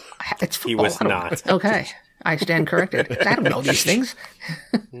Bowl? It's football. He was not. Okay. I stand corrected. I don't know these things.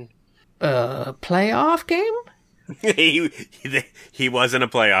 Playoff game? he was in a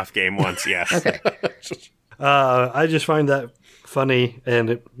playoff game once, yes. Okay. I just find that funny, and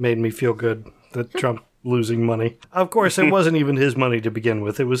it made me feel good that Trump losing money. Of course, it wasn't even his money to begin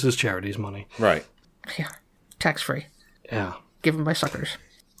with. It was his charity's money. Right. Yeah. Tax-free. Yeah. Given by suckers.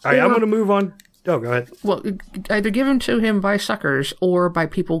 All right, I'm going to move on. Oh, go ahead. Well, either given to him by suckers or by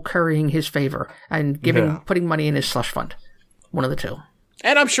people currying his favor and putting money in his slush fund. One of the two.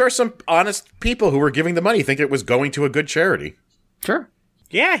 And I'm sure some honest people who were giving the money think it was going to a good charity. Sure.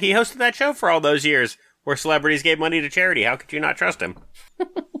 Yeah, he hosted that show for all those years where celebrities gave money to charity. How could you not trust him?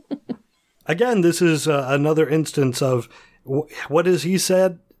 Again, this is another instance of what has he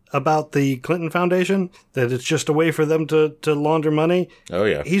said about the Clinton Foundation? That it's just a way for them to launder money? Oh,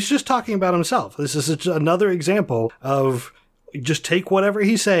 yeah. He's just talking about himself. This is another example of just take whatever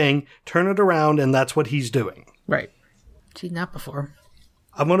he's saying, turn it around, and that's what he's doing. Right. Seen that before.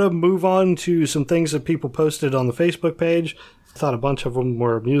 I'm going to move on to some things that people posted on the Facebook page. I thought a bunch of them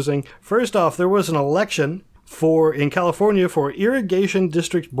were amusing. First off, there was an election in California for Irrigation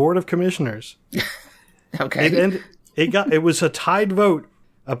District Board of Commissioners. Okay. It was a tied vote.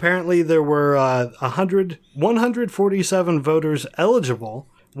 Apparently, there were 147 voters eligible.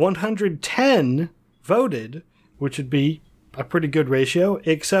 110 voted, which would be a pretty good ratio,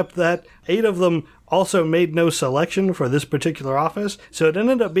 except that 8 of them also made no selection for this particular office. So it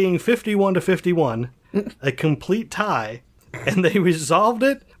ended up being 51 to 51, a complete tie, and they resolved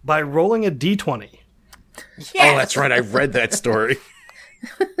it by rolling a d20. Yes! Oh, that's right. I read that story.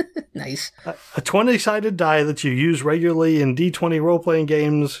 Nice. A 20-sided die that you use regularly in d20 role-playing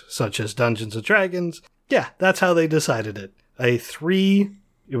games, such as Dungeons & Dragons. Yeah, that's how they decided it.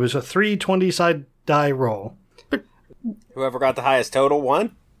 It was a 3 20-sided die roll. Whoever got the highest total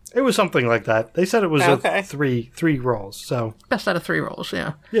won? It was something like that. They said it was three rolls. So best out of 3 rolls,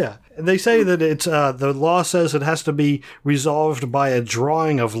 yeah. Yeah. They say that it's the law says it has to be resolved by a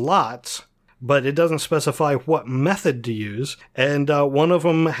drawing of lots, but it doesn't specify what method to use. And one of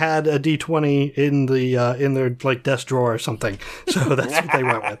them had a d20 in their desk drawer or something. So that's what they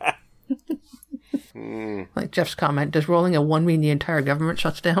went with. Like Jeff's comment, does rolling a 1 mean the entire government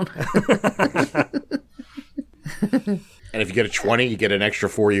shuts down? And if you get a 20, you get an extra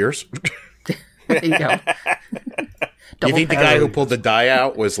 4 years. There you go. You think the guy who pulled the die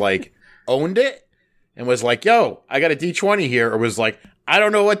out was owned it and was like, yo, I got a D20 here, or was like, I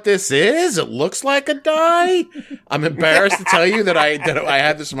don't know what this is. It looks like a die. I'm embarrassed to tell you that I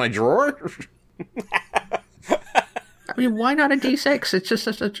had this in my drawer. I mean, why not a D6? It's just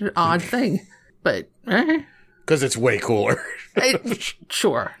such an odd thing. But, because it's way cooler.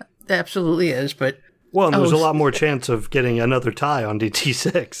 Sure, it absolutely is, but... Well, and there's a lot more chance of getting another tie on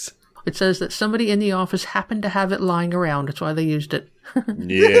DT6. It says that somebody in the office happened to have it lying around. That's why they used it.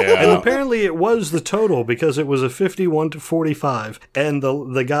 Yeah. And apparently it was the total because it was a 51 to 45. And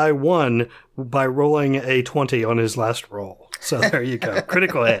the guy won by rolling a 20 on his last roll. So there you go.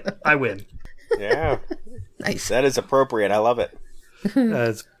 Critical hit. I win. Yeah. Nice. That is appropriate. I love it.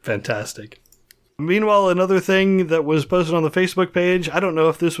 That's fantastic. Meanwhile, another thing that was posted on the Facebook page, I don't know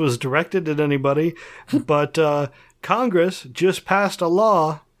if this was directed at anybody, but Congress just passed a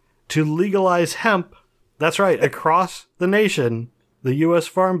law to legalize hemp. That's right, across the nation, the U.S.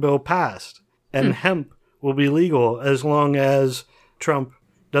 Farm Bill passed, and hemp will be legal as long as Trump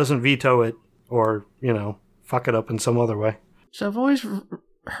doesn't veto it or, fuck it up in some other way. So I've always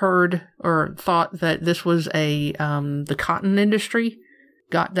heard or thought that this was the cotton industry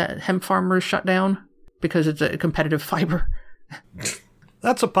got that hemp farmers shut down because it's a competitive fiber.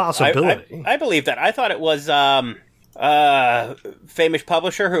 That's a possibility. I believe that. I thought it was famous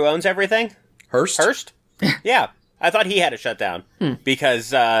publisher who owns everything. Hearst? Yeah. I thought he had it shut down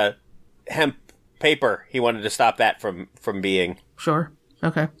because hemp paper, he wanted to stop that from being. Sure.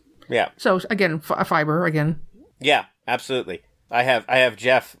 Okay. Yeah. So again, fiber again. Yeah, absolutely. I have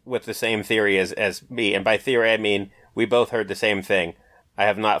Jeff with the same theory as me, and by theory I mean we both heard the same thing. I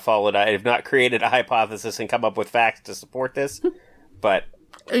have not created a hypothesis and come up with facts to support this, but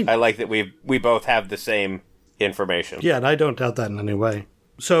I like that we both have the same information. Yeah, and I don't doubt that in any way.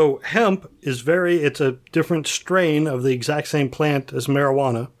 So hemp is it's a different strain of the exact same plant as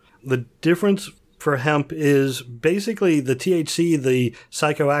marijuana. The difference for hemp is basically the THC, the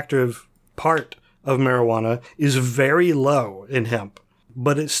psychoactive part of marijuana, is very low in hemp.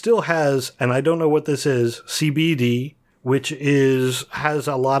 But it still has, and I don't know what this is, CBD, which has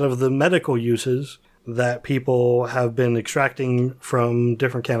a lot of the medical uses that people have been extracting from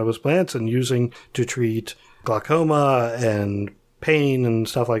different cannabis plants and using to treat glaucoma and pain and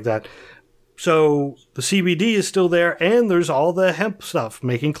stuff like that. So the CBD is still there, and there's all the hemp stuff,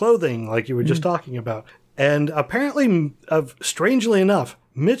 making clothing, like you were just talking about. And apparently, strangely enough,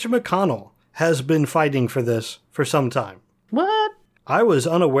 Mitch McConnell has been fighting for this for some time. What? I was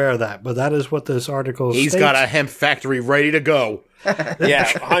unaware of that, but that is what this article states. He's got a hemp factory ready to go. Yeah,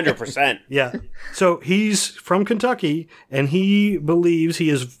 100%. Yeah. So he's from Kentucky, and he believes, he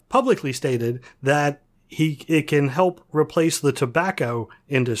has publicly stated that it can help replace the tobacco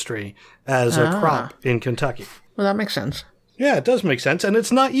industry as a crop in Kentucky. Well, that makes sense. Yeah, it does make sense, and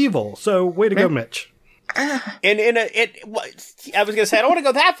it's not evil. So way to go, Mitch. I was going to say, I don't want to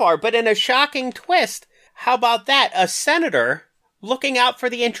go that far, but in a shocking twist, how about that? A senator looking out for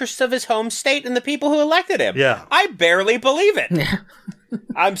the interests of his home state and the people who elected him. Yeah. I barely believe it.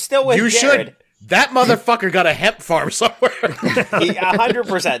 I'm still with Jared. Should. That motherfucker got a hemp farm somewhere. He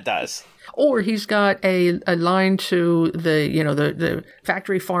 100% does. Or he's got a line to the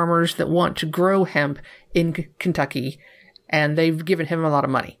factory farmers that want to grow hemp in Kentucky, and they've given him a lot of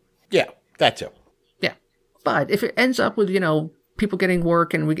money. Yeah, that too. Yeah. But if it ends up with, people getting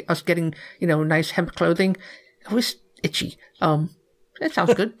work and us getting, nice hemp clothing, it was itchy. That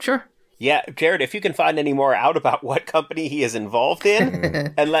sounds good. Sure. Yeah, Jared, if you can find any more out about what company he is involved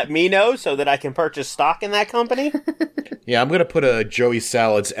in and let me know so that I can purchase stock in that company. Yeah, I'm going to put a Joey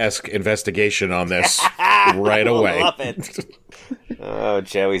Salads-esque investigation on this right away. I love it. Oh,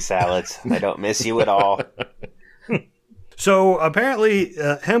 Joey Salads. I don't miss you at all. So apparently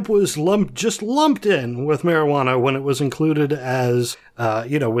hemp was lumped in with marijuana when it was included as,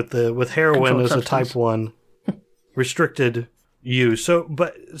 with heroin as a type 1 restricted use.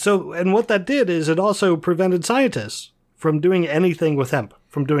 And what that did is it also prevented scientists from doing anything with hemp,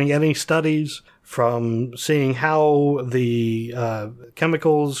 from doing any studies, from seeing how the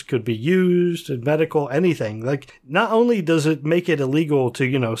chemicals could be used in medical, anything. Like, not only does it make it illegal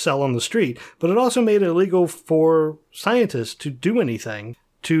to, sell on the street, but it also made it illegal for scientists to do anything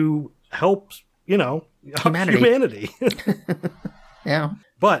to help, humanity. Yeah.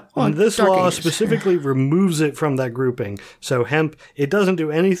 But this law ages. specifically removes it from that grouping. So hemp, it doesn't do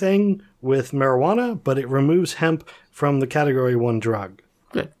anything with marijuana, but it removes hemp from the Category 1 drug.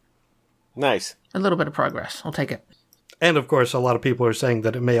 Good. Nice. A little bit of progress. I'll take it. And, of course, a lot of people are saying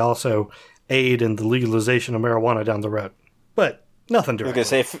that it may also aid in the legalization of marijuana down the road. But nothing I was directly.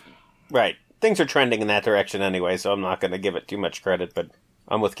 going to say, right. Things are trending in that direction anyway, so I'm not going to give it too much credit, but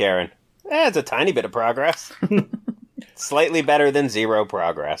I'm with Karen. It's a tiny bit of progress. Slightly better than zero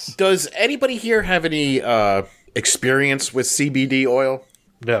progress. Does anybody here have any experience with CBD oil?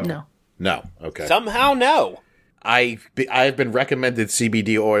 No. No. Okay. Somehow, no. I've been recommended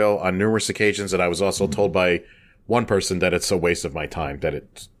CBD oil on numerous occasions, and I was also told by one person that it's a waste of my time, that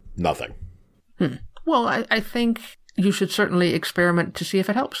it's nothing. Well, I think you should certainly experiment to see if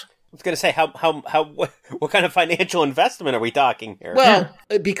it helps. I was going to say, what kind of financial investment are we talking here? Well,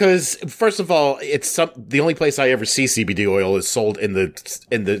 because first of all, the only place I ever see CBD oil is sold in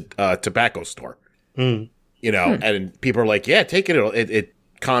the tobacco store. And people are like, "Yeah, take it. It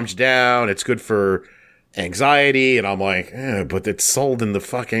calms you down. It's good for anxiety." And I'm like, but it's sold in the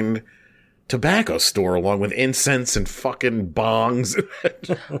fucking tobacco store along with incense and fucking bongs.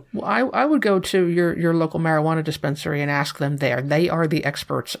 Well, I would go to your local marijuana dispensary and ask them there. They are the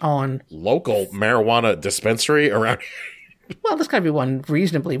experts on... Local marijuana dispensary around here? Well, there's got to be one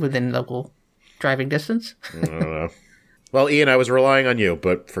reasonably within local driving distance. I don't know. Well, Ian, I was relying on you,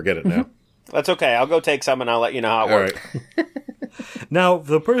 but forget it now. That's okay. I'll go take some and I'll let you know how it works. Right. Now,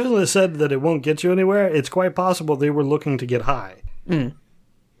 the person that said that it won't get you anywhere, it's quite possible they were looking to get high.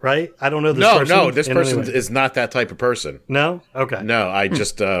 Right? I don't know this person. No, this person is not that type of person. No? Okay. No, I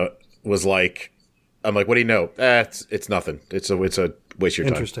just was like, I'm like, what do you know? It's nothing. It's a waste of your time.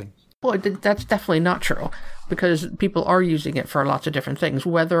 Interesting. Well, that's definitely not true, because people are using it for lots of different things.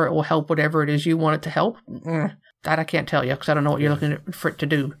 Whether it will help whatever it is you want it to help, that I can't tell you, because I don't know what you're looking for it to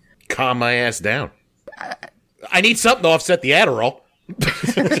do. Calm my ass down. I need something to offset the Adderall.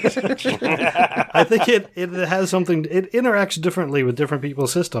 I think it has something. It interacts differently with different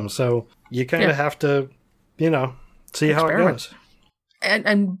people's systems, so you kind of have to, see how it goes.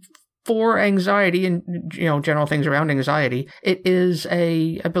 And for anxiety and general things around anxiety, it is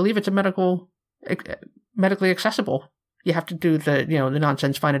I believe it's medically accessible. You have to do the the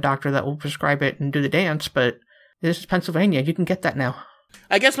nonsense, find a doctor that will prescribe it and do the dance. But this is Pennsylvania; you can get that now.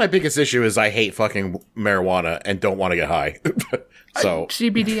 I guess my biggest issue is I hate fucking marijuana and don't want to get high. So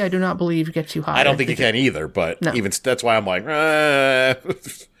CBD, I do not believe gets you high. I don't think you can either, but No. even that's why I'm like,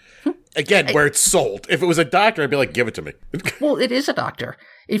 again, where it's sold. If it was a doctor, I'd be like, give it to me. Well, it is a doctor.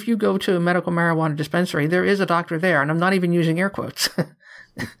 If you go to a medical marijuana dispensary, there is a doctor there, and I'm not even using air quotes.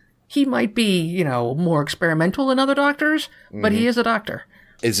 He might be, more experimental than other doctors, but he is a doctor.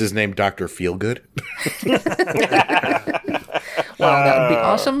 Is his name Dr. Feelgood? Wow, that would be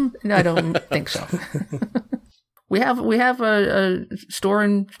awesome. No, I don't think so. We have a store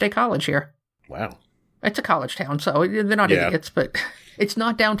in State College here. Wow. It's a college town, so they're not idiots, but it's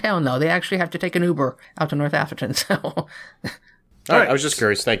not downtown, though. They actually have to take an Uber out to North Atherton, so... All right, I was just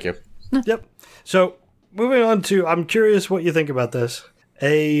curious. Thank you. Yep. So, moving on to, I'm curious what you think about this.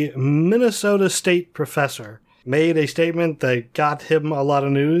 A Minnesota State professor made a statement that got him a lot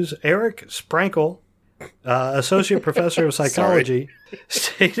of news. Eric Sprankle, associate professor of psychology,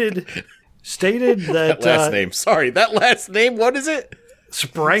 stated that... That last name. Sorry, that last name, what is it?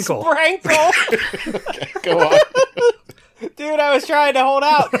 Sprankle. Sprankle! Okay, go on. Dude, I was trying to hold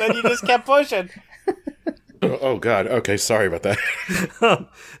out, then you just kept pushing. Oh, God. Okay, sorry about that.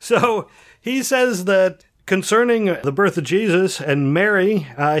 So, he says that concerning the birth of Jesus and Mary,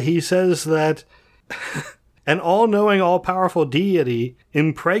 he says that an all-knowing, all-powerful deity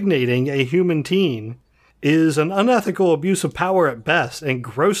impregnating a human teen is an unethical abuse of power at best and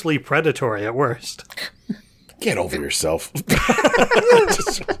grossly predatory at worst. Get over yourself.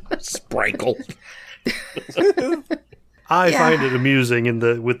 Sprankle. I find it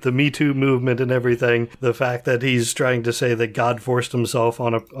amusing with the Me Too movement and everything, the fact that he's trying to say that God forced himself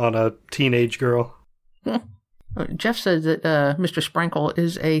on a teenage girl. Jeff says that Mr. Sprankle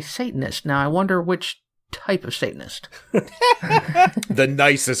is a Satanist. Now, I wonder which type of Satanist. The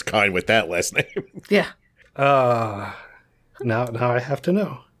nicest kind with that last name. Yeah. Now I have to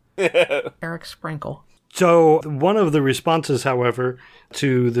know. Eric Sprankle. So one of the responses, however,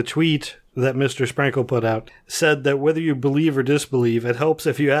 to the tweet that Mr. Sprankle put out said that whether you believe or disbelieve, it helps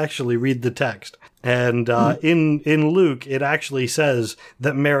if you actually read the text. And in Luke, it actually says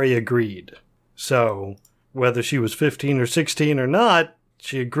that Mary agreed. So whether she was 15 or 16 or not,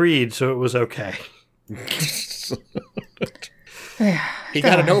 she agreed, so it was okay. He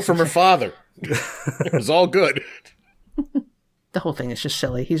got a note from her father. It was all good. The whole thing is just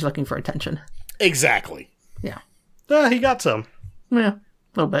silly. He's looking for attention. Exactly. Yeah. He got some. Yeah, a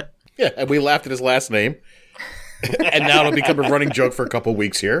little bit. Yeah, and we laughed at his last name. And now it'll become a running joke for a couple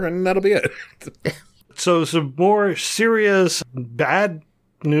weeks here, and that'll be it. So some more serious bad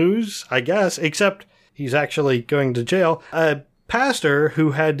news, I guess, except he's actually going to jail. A pastor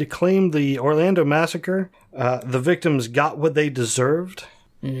who had claimed the Orlando massacre, the victims got what they deserved,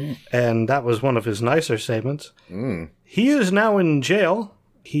 and that was one of his nicer statements. He is now in jail.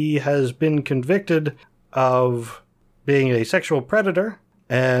 He has been convicted of being a sexual predator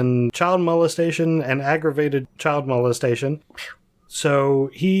and child molestation and aggravated child molestation.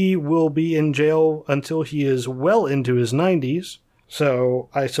 So he will be in jail until he is well into his 90s. So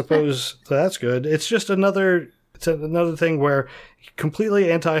I suppose that's good. It's just another thing where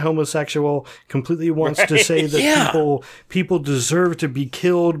completely anti-homosexual, completely wants to say that people deserve to be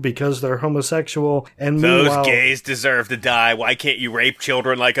killed because they're homosexual. And those gays deserve to die. Why can't you rape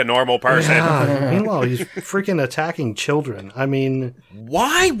children like a normal person? Yeah, meanwhile, he's freaking attacking children. I mean...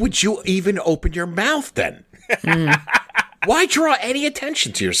 Why would you even open your mouth then? Why draw any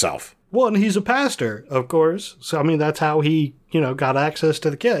attention to yourself? Well, and he's a pastor, of course. So, I mean, that's how he, got access to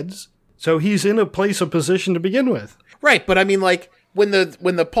the kids. So he's in a position to begin with. Right, but I mean, like, when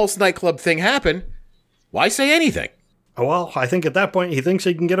the Pulse nightclub thing happened, why say anything? Oh, well, I think at that point he thinks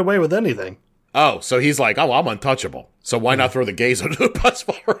he can get away with anything. Oh, so he's like, I'm untouchable. So why not throw the gays under the bus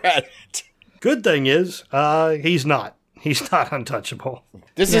while we're at it? Good thing is, he's not. He's not untouchable.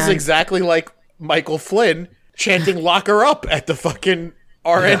 This is exactly like Michael Flynn chanting "Lock her up" at the fucking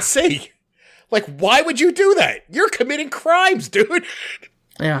RNC. Yeah. Like, why would you do that? You're committing crimes, dude.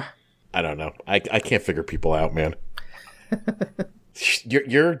 Yeah. I don't know. I can't figure people out, man.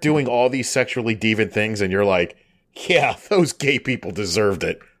 You're doing all these sexually deviant things, and you're like, yeah, those gay people deserved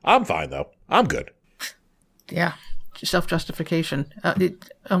it. I'm fine, though. I'm good. Yeah. Self-justification.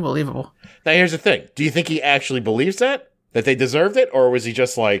 Unbelievable. Now, here's the thing. Do you think he actually believes that? That they deserved it? Or was he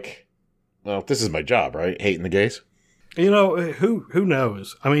just like, well, this is my job, right? Hating the gays? Who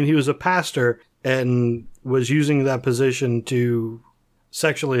knows? I mean, he was a pastor and was using that position to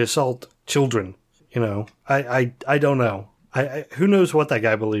sexually assault children. I don't know. Who knows what that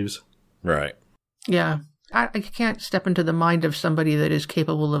guy believes? Right. Yeah. I can't step into the mind of somebody that is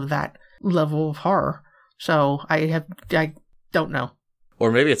capable of that level of horror. So I don't know.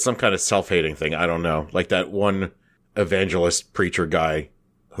 Or maybe it's some kind of self-hating thing. I don't know. Like that one evangelist preacher guy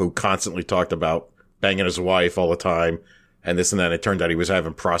who constantly talked about banging his wife all the time and this and that. It turned out he was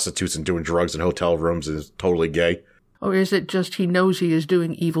having prostitutes and doing drugs in hotel rooms and is totally gay. Or is it just he knows he is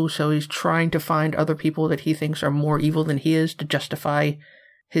doing evil, so he's trying to find other people that he thinks are more evil than he is to justify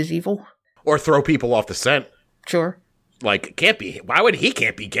his evil? Or throw people off the scent. Sure. Like, can't be. Why would he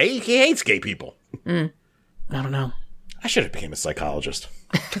can't be gay? He hates gay people. I don't know. I should have became a psychologist.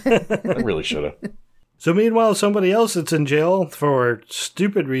 I really should have. So meanwhile, somebody else that's in jail for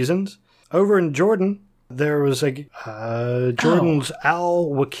stupid reasons. Over in Jordan, there was a Jordan's Al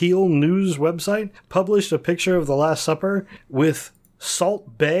Wakil news website published a picture of the Last Supper with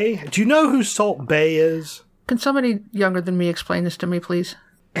Salt Bae. Do you know who Salt Bae is? Can somebody younger than me explain this to me, please?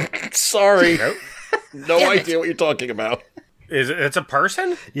 Sorry. No idea what you're talking about. It's a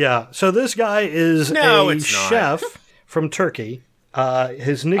person? Yeah. So this guy is a chef from Turkey.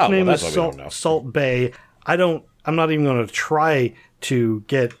 His nickname is Salt Bae. I'm not even going to try to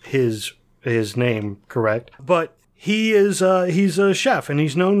get his name correct, but he's a chef and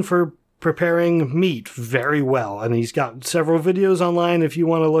he's known for preparing meat very well. And he's got several videos online if you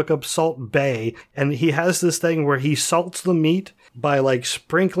want to look up Salt Bae. And he has this thing where he salts the meat by like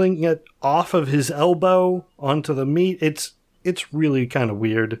sprinkling it off of his elbow onto the meat. It's really kind of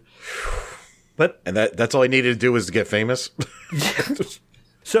weird. And that's all he needed to do was to get famous?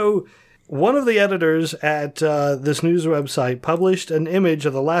 So one of the editors at this news website published an image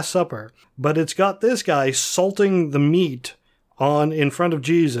of the Last Supper, but it's got this guy salting the meat in front of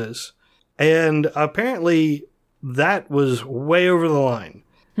Jesus. And apparently that was way over the line.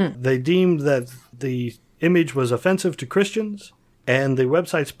 They deemed that the image was offensive to Christians, and the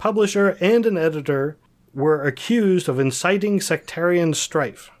website's publisher and an editor were accused of inciting sectarian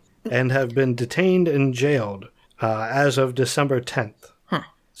strife and have been detained and jailed as of December 10th.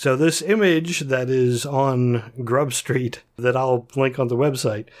 So this image that is on Grub Street that I'll link on the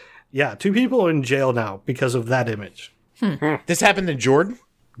website, 2 people are in jail now because of that image. This happened in Jordan?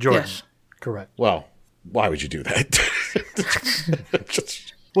 Jordan. Yes. Correct. Well, why would you do that?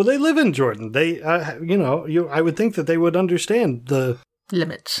 Well, they live in Jordan. They, I would think that they would understand the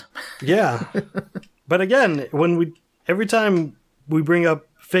limits. Yeah. But again, every time we bring up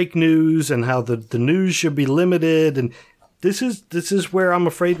fake news and how the news should be limited, and this is where I'm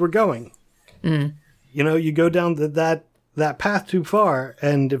afraid we're going. Mm. You go down that path too far,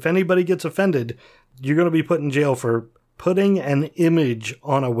 and if anybody gets offended, you're going to be put in jail for putting an image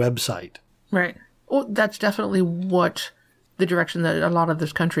on a website. Right. Well, that's definitely what the direction that a lot of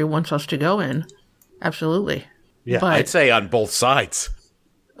this country wants us to go in. Absolutely. Yeah, but, I'd say on both sides.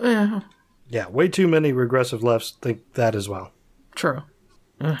 Yeah, way too many regressive lefts think that as well. True.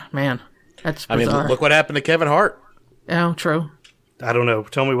 Man, that's bizarre. I mean, look what happened to Kevin Hart. Oh, true. I don't know.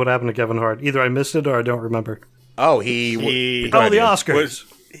 Tell me what happened to Kevin Hart. Either I missed it or I don't remember. Oh, the Oscars.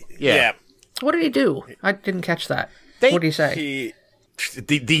 Yeah. What did he do? I didn't catch that. What did he say?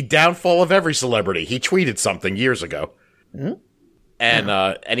 The downfall of every celebrity. He tweeted something years ago. Mm-hmm. And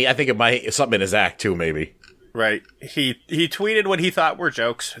I think it might something in his act too, maybe. Right. He tweeted what he thought were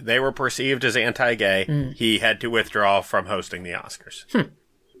jokes. They were perceived as anti-gay. Mm. He had to withdraw from hosting the Oscars.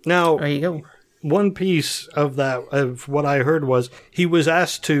 Now, there you go. One piece of what I heard was he was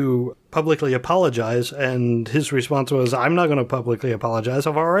asked to publicly apologize, and his response was, "I'm not going to publicly apologize.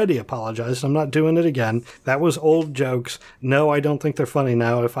 I've already apologized. I'm not doing it again. That was old jokes. No, I don't think they're funny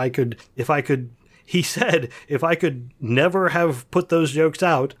now. If I could, he said, if I could never have put those jokes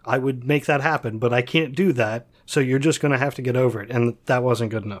out, I would make that happen, but I can't do that. So you're just going to have to get over it." And that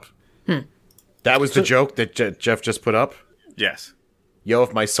wasn't good enough. That was the joke that Jeff just put up? Yes. Yo,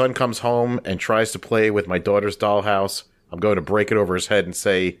 if my son comes home and tries to play with my daughter's dollhouse, I'm going to break it over his head and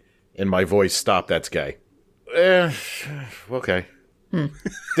say, in my voice, "Stop, that's gay." Okay.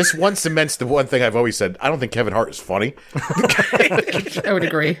 This one cements the one thing I've always said. I don't think Kevin Hart is funny. I would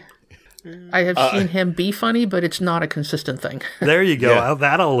agree. I have seen him be funny, but it's not a consistent thing. There you go. Yeah.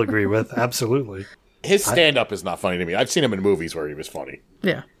 That I'll agree with. Absolutely. His stand-up is not funny to me. I've seen him in movies where he was funny.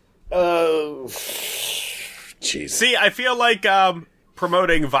 Yeah. Jeez. See, I feel like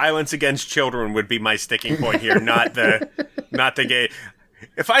promoting violence against children would be my sticking point here, not the gay.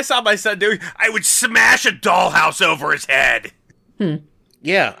 If I saw my son doing, I would smash a dollhouse over his head.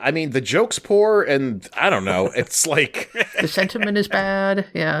 Yeah, I mean, the joke's poor, and I don't know. It's like... The sentiment is bad,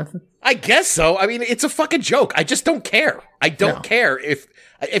 yeah. I guess so. I mean, it's a fucking joke. I just don't care. I don't care.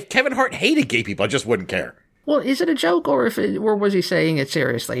 If Kevin Hart hated gay people, I just wouldn't care. Well, is it a joke, or was he saying it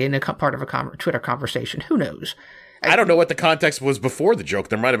seriously in a part of a Twitter conversation? Who knows? I don't know what the context was before the joke.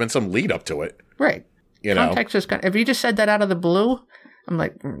 There might have been some lead up to it. Right. You know? Context is if you just said that out of the blue, I'm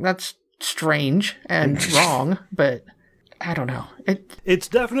like, that's strange and wrong, but I don't know. It's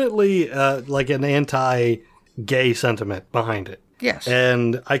definitely like an anti-gay sentiment behind it. Yes.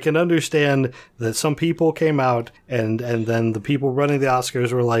 And I can understand that some people came out and then the people running the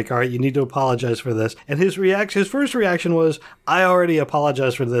Oscars were like, all right, you need to apologize for this. And his first reaction was, I already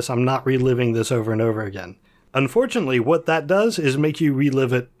apologized for this. I'm not reliving this over and over again. Unfortunately, what that does is make you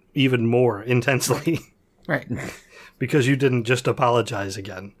relive it even more intensely. Right. Because you didn't just apologize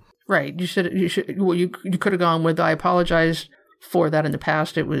again. Right. You could have gone with, I apologize for that in the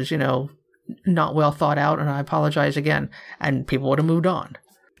past. It was, not well thought out, and I apologize again. And people would have moved on.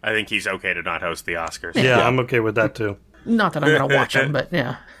 I think he's okay to not host the Oscars. Yeah, I'm okay with that too. Not that I'm going to watch them, but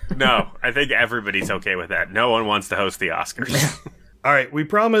yeah. No, I think everybody's okay with that. No one wants to host the Oscars. All right, we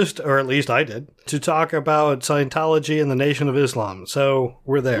promised, or at least I did, to talk about Scientology and the Nation of Islam. So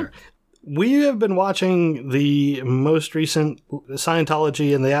we're there. We have been watching the most recent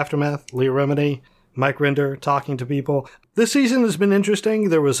Scientology and the Aftermath, Leah Remini, Mike Rinder talking to people. This season has been interesting.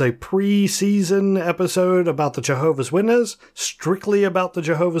 There was a pre-season episode about the Jehovah's Witness, strictly about the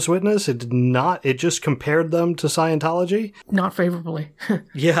Jehovah's Witness. It just compared them to Scientology. Not favorably.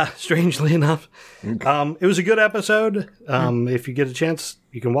 Yeah, strangely enough. It was a good episode. If you get a chance,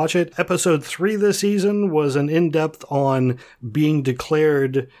 you can watch it. Episode 3 this season was an in-depth on being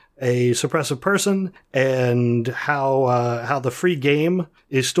declared a suppressive person and how the free game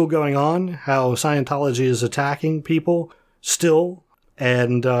is still going on, how Scientology is attacking people still.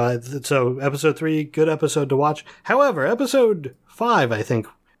 And so episode 3, good episode to watch. However, episode 5, I think,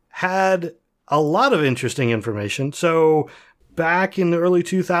 had a lot of interesting information. So back in the early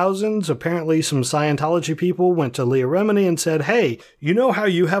 2000s, apparently some Scientology people went to Leah Remini and said, hey, you know how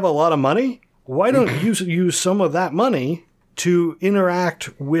you have a lot of money? Why don't you use some of that money to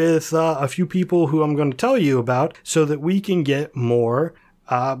interact with a few people who I'm going to tell you about so that we can get more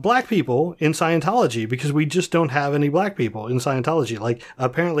black people in Scientology, because we just don't have any black people in Scientology. Like,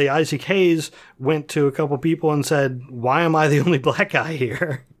 apparently Isaac Hayes went to a couple people and said, why am I the only black guy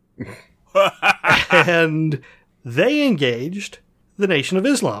here? And they engaged the Nation of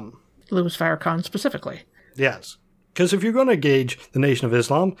Islam. Louis Farrakhan specifically. Yes. Because if you're going to engage the Nation of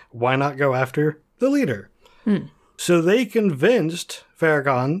Islam, why not go after the leader? So they convinced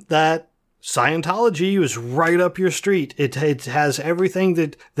Farrakhan that Scientology was right up your street. It has everything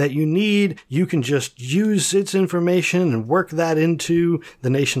that you need. You can just use its information and work that into the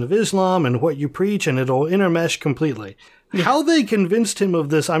Nation of Islam and what you preach, and it'll intermesh completely. Yeah. How they convinced him of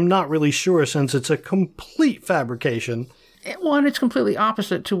this, I'm not really sure, since it's a complete fabrication. One, it's completely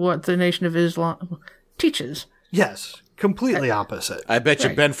opposite to what the Nation of Islam teaches. Yes, completely opposite. I bet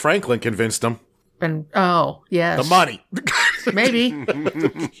you Ben Franklin convinced him. Oh, yes. The money. Maybe.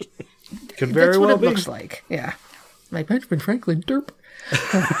 Could very That's well what it be. looks like. Yeah. Like Benjamin Franklin, derp.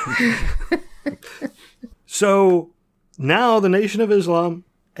 So now the Nation of Islam,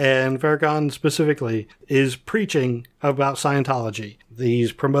 and Farrakhan specifically, is preaching about Scientology.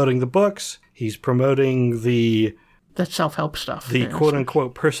 He's promoting the books. He's promoting the self-help stuff. The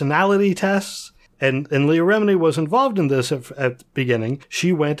quote-unquote personality tests. And Leah Remini was involved in this at the beginning.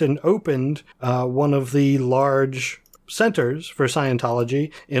 She went and opened one of the large centers for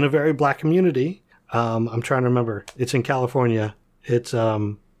Scientology in a very black community. I'm trying to remember. It's in California. It's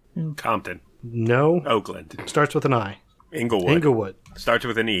Compton. No. Oakland. Starts with an I. Inglewood. Starts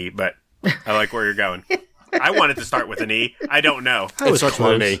with an E, but I like where you're going. I wanted to start with an E. I don't know. It starts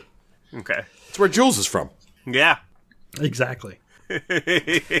with an E. Okay. It's where Jules is from. Yeah. Exactly.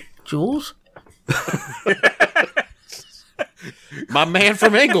 Jules? My man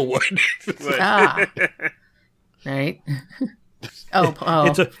from Inglewood. Right.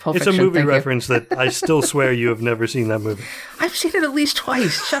 Oh, it's a movie reference that I still swear you have never seen that movie. I've seen it at least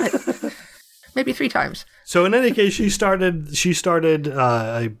twice. Shut it. Maybe 3 times. So in any case, she started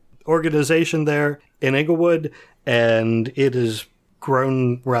a organization there in Inglewood, and it has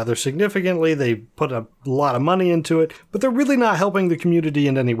grown rather significantly. They put a lot of money into it, but they're really not helping the community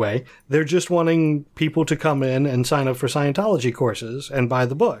in any way. They're just wanting people to come in and sign up for Scientology courses and buy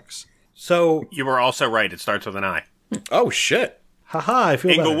the books. So you were also right. It starts with an I. Oh shit! Haha! I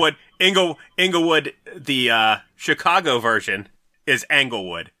feel Inglewood. Inglewood. The Chicago version is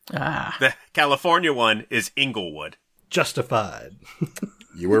Englewood. The California one is Inglewood. Justified.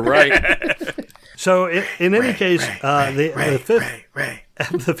 You were right. So in any case, the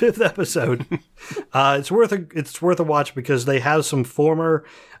fifth episode, it's worth a watch, because they have some former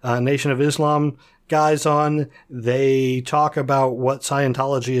Nation of Islam guys on. They talk about what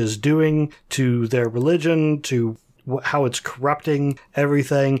Scientology is doing to their religion, to how it's corrupting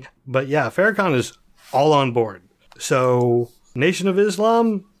everything. But yeah, Farrakhan is all on board. So Nation of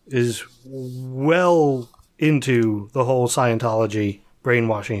Islam is well into the whole Scientology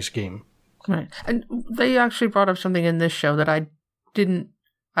brainwashing scheme. Right. And they actually brought up something in this show that I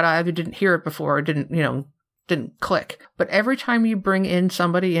either didn't hear it before or didn't click. But every time you bring in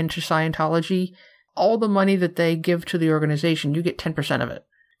somebody into Scientology, all the money that they give to the organization, you get 10% of it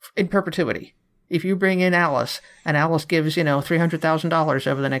in perpetuity. if you bring in Alice, and Alice gives, $300,000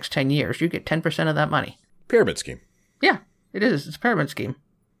 over the next 10 years, you get 10% of that money. Pyramid scheme. Yeah, it is. It's a pyramid scheme.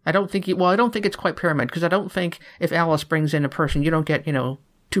 I don't think it's quite pyramid, because I don't think if Alice brings in a person, you don't get,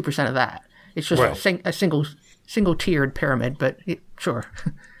 2% of that. It's just a single tiered pyramid, but sure.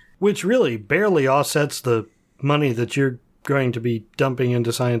 Which really barely offsets the money that you're going to be dumping into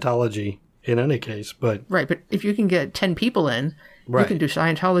Scientology in any case. But right, but if you can get 10 people in, you can do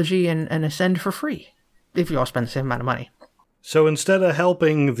Scientology and Ascend for free if you all spend the same amount of money. So instead of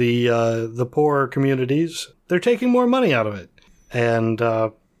helping the poorer communities, they're taking more money out of it. And,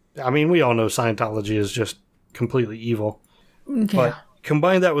 we all know Scientology is just completely evil. Yeah. But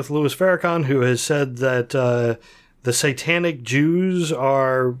combine that with Louis Farrakhan, who has said that the satanic Jews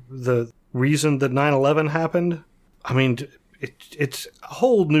are the reason that 9/11 happened. I mean, it's a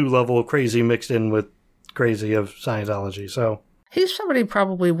whole new level of crazy mixed in with crazy of Scientology. So he's somebody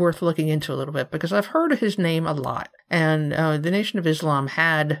probably worth looking into a little bit, because I've heard his name a lot. And the Nation of Islam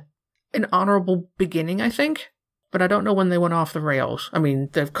had an honorable beginning, I think, but I don't know when they went off the rails. I mean,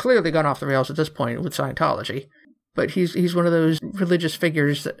 they've clearly gone off the rails at this point with Scientology. But he's one of those religious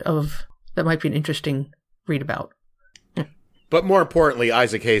figures that might be an interesting read about. But more importantly,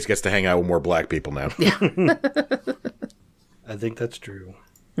 Isaac Hayes gets to hang out with more black people now. Yeah. I think that's true.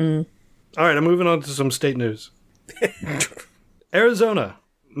 Mm. All right, I'm moving on to some state news. Arizona,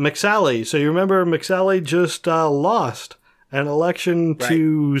 McSally. So you remember McSally just lost an election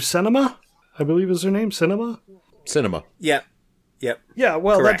to Sinema? I believe is her name, Sinema? Yep. Yeah,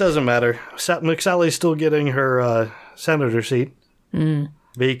 well, Correct. That doesn't matter. McSally's still getting her senator seat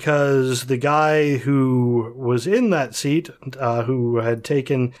because the guy who was in that seat, who had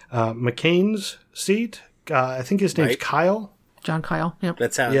taken McCain's seat, I think his name's Kyle. John Kyle, yep.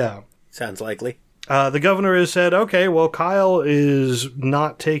 That sounds likely. The governor has said, okay, well, Kyle is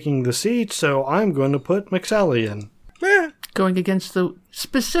not taking the seat, so I'm going to put McSally in. Going against the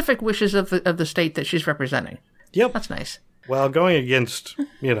specific wishes of the state that she's representing. Yep. That's nice. Well, going against,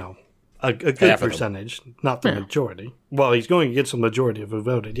 a good percentage, not the majority. Well, he's going against the majority of who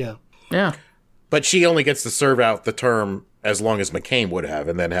voted, yeah. Yeah. But she only gets to serve out the term as long as McCain would have,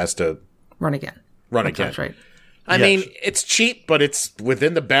 and then has to run again. That's right. I mean, it's cheap, but it's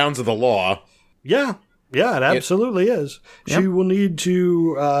within the bounds of the law. Yeah, it absolutely is. Yep. She will need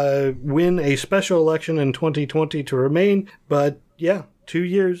to win a special election in 2020 to remain, but 2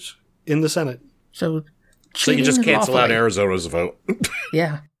 years in the Senate. So you just cancel lawfully out Arizona's vote.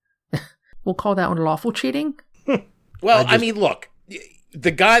 Yeah. We'll call that one lawful cheating. Well, I mean, look,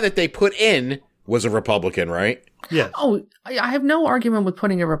 the guy that they put in was a Republican, right? Yes. Oh, I have no argument with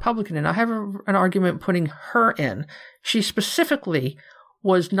putting a Republican in. I have an argument putting her in. She specifically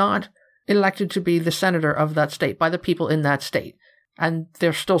was not elected to be the senator of that state by the people in that state, and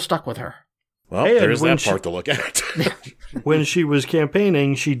they're still stuck with her. Well, there's that part to look at. When she was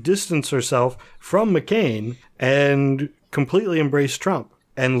campaigning, she distanced herself from McCain and completely embraced Trump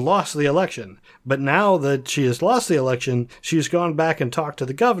and lost the election. But now that she has lost the election, she's gone back and talked to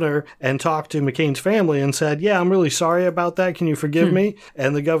the governor and talked to McCain's family and said, yeah, I'm really sorry about that. Can you forgive me?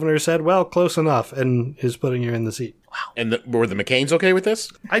 And the governor said, well, close enough, and is putting her in the seat. Wow. And were the McCains okay with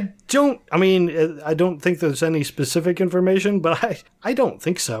this? I don't think there's any specific information, but I don't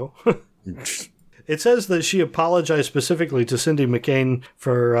think so. It says that she apologized specifically to Cindy McCain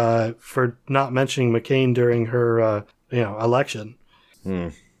for not mentioning McCain during her election.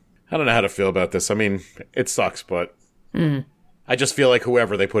 I don't know how to feel about this. I mean, it sucks, but I just feel like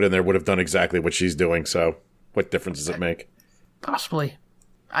whoever they put in there would have done exactly what she's doing. So, what difference does it make? Possibly.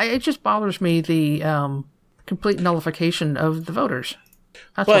 It just bothers me the complete nullification of the voters.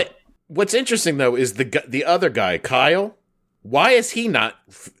 What's interesting though is the other guy, Kyle. Why is he not?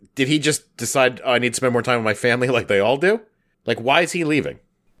 Did he just decide, I need to spend more time with my family like they all do? Like, why is he leaving?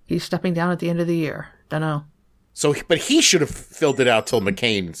 He's stepping down at the end of the year. Don't know. So, but he should have filled it out till the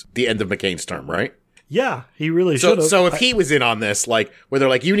end of McCain's term, right? Yeah, he really should have. So if he was in on this, like, where they're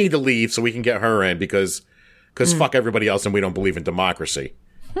like, you need to leave so we can get her in because fuck everybody else and we don't believe in democracy.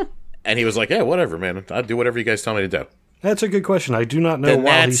 And he was like, yeah, whatever, man. I'll do whatever you guys tell me to do. That's a good question. I do not know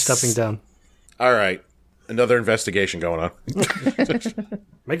why he's stepping down. All right. Another investigation going on.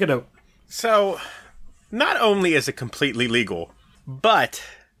 Make a note. So, not only is it completely legal, but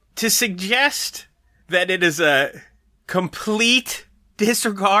to suggest that it is a complete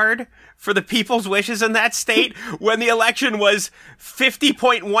disregard for the people's wishes in that state when the election was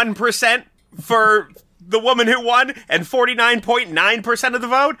 50.1% for the woman who won and 49.9% of the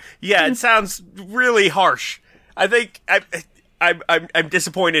vote? Yeah, it sounds really harsh. I think I'm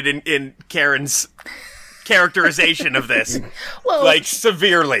disappointed in Karen's characterization of this. Well, Like,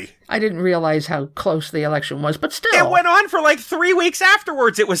 severely. I didn't realize how close the election was, but still. It went on for like 3 weeks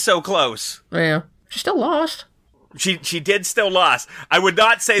afterwards. It was so close. Yeah. She still lost. She did still lost. I would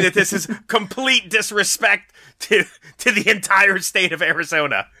not say that this is complete disrespect to the entire state of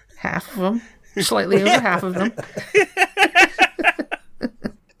Arizona. Half of them. Slightly over half of them.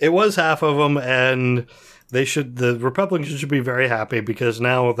 It was half of them, and the Republicans should be very happy because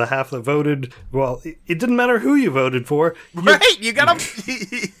now the half that voted, well, it didn't matter who you voted for. You gotta...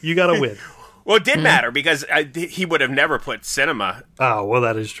 You gotta win. Well, it did matter because he would have never put Cinema Oh, well,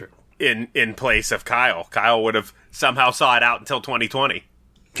 that is true. in place of Kyle. Kyle would have somehow saw it out until 2020.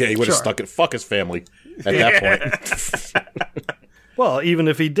 Okay, he would have stuck it. Fuck his family at that point. Well, even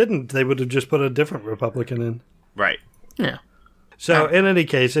if he didn't, they would have just put a different Republican in. Right. Yeah. So, in any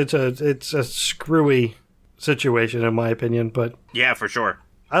case, it's a screwy situation, in my opinion, but Yeah, for sure.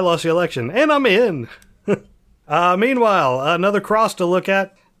 I lost the election, and I'm in. Meanwhile, another cross to look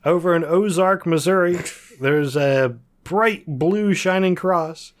at over in Ozark, Missouri. There's a bright blue shining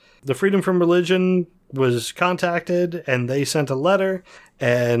cross. The Freedom from Religion was contacted, and they sent a letter,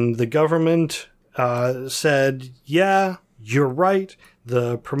 and the government said, yeah, you're right.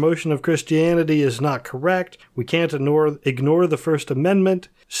 The promotion of Christianity is not correct. We can't ignore the First Amendment.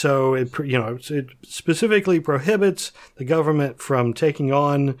 So it specifically prohibits the government from taking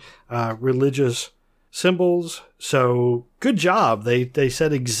on religious symbols. So good job. They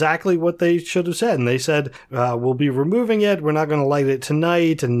said exactly what they should have said. And they said, we'll be removing it. We're not going to light it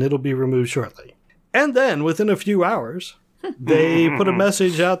tonight, and it'll be removed shortly. And then within a few hours, they put a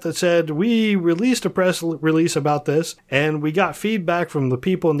message out that said, we released a press release about this, and we got feedback from the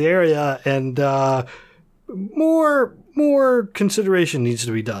people in the area, and more consideration needs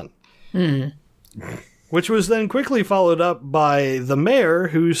to be done. Which was then quickly followed up by the mayor,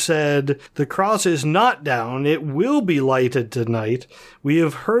 who said, the cross is not down. It will be lighted tonight. We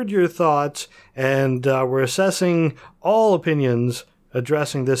have heard your thoughts, and we're assessing all opinions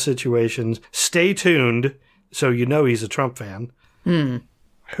addressing this situation. Stay tuned. So you know he's a Trump fan.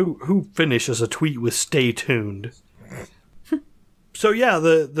 Who finishes a tweet with "stay tuned"? So yeah,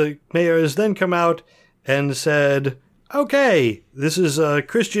 the mayor has then come out and said, "Okay, this is a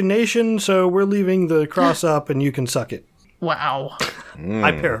Christian nation, so we're leaving the cross up, and you can suck it." Wow.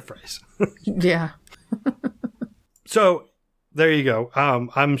 I paraphrase. Yeah. So there you go.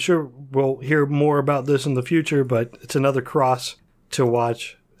 I'm sure we'll hear more about this in the future, but it's another cross to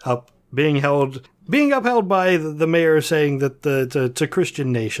watch being upheld by the mayor saying that it's a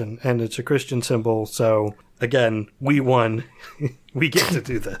Christian nation and it's a Christian symbol. So again, we won. We get to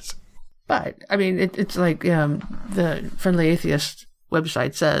do this. But, I mean, it's like the Friendly Atheist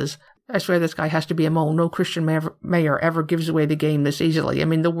website says, I swear this guy has to be a mole. No Christian mayor ever gives away the game this easily. I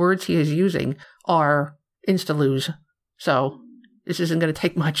mean, the words he is using are insta-lose. So this isn't going to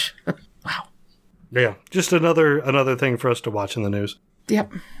take much. Wow. Yeah, just another thing for us to watch in the news.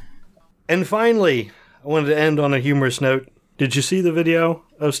 Yep. And finally, I wanted to end on a humorous note. Did you see the video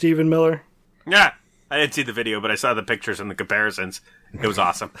of Stephen Miller? Yeah, I didn't see the video, but I saw the pictures and the comparisons. It was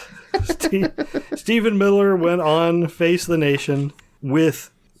awesome. Stephen Miller went on Face the Nation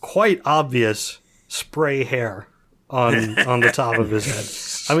with quite obvious spray hair on the top of his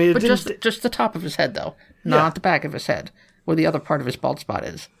head. I mean, but just the top of his head, though, not the back of his head, where the other part of his bald spot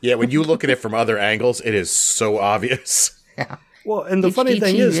is. Yeah, when you look at it from other angles, it is so obvious. Yeah. Well, and the funny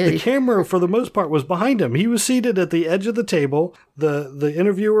thing is, the camera, for the most part, was behind him. He was seated at the edge of the table. The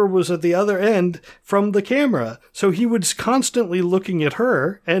interviewer was at the other end from the camera. So he was constantly looking at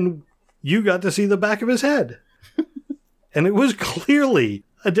her, and you got to see the back of his head. And it was clearly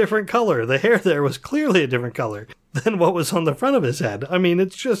a different color. The hair there was clearly a different color than what was on the front of his head. I mean,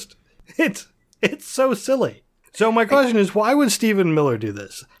 it's so silly. So my question is, why would Stephen Miller do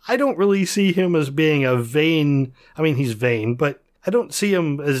this? I don't really see him as being a vain... I mean, he's vain, but I don't see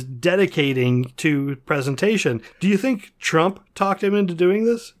him as dedicating to presentation. Do you think Trump talked him into doing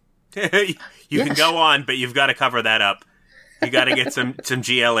this? You can go on, but you've got to cover that up. You got to get some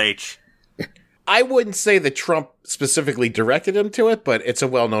GLH. I wouldn't say that Trump specifically directed him to it, but it's a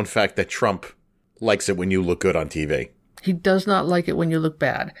well-known fact that Trump likes it when you look good on TV. He does not like it when you look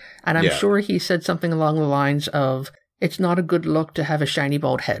bad. And I'm sure he said something along the lines of, it's not a good look to have a shiny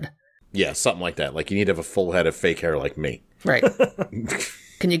bald head. Yeah, something like that. Like you need to have a full head of fake hair like me. Right.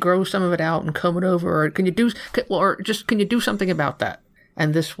 Can you grow some of it out and comb it over? Or can you do something about that?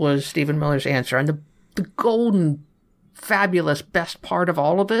 And this was Stephen Miller's answer. And the golden, fabulous, best part of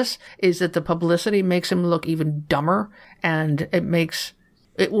all of this is that the publicity makes him look even dumber. And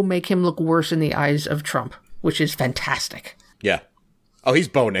it will make him look worse in the eyes of Trump, which is fantastic. Yeah. Oh, he's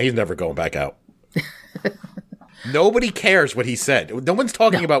boned. He's never going back out. Nobody cares what he said. No one's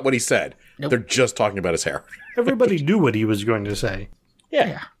talking about what he said. Nope. They're just talking about his hair. Everybody knew what he was going to say.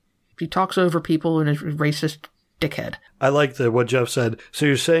 Yeah. He talks over people and is a racist dickhead. I like what Jeff said. So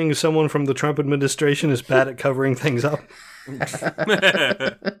you're saying someone from the Trump administration is bad at covering things up?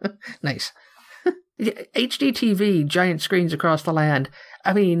 Nice. HD TV, giant screens across the land.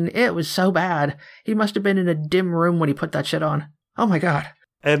 I mean, it was so bad. He must have been in a dim room when he put that shit on. Oh my God.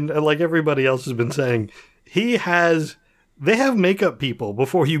 And like everybody else has been saying, they have makeup people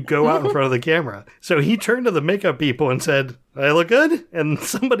before you go out in front of the camera. So he turned to the makeup people and said, I look good? And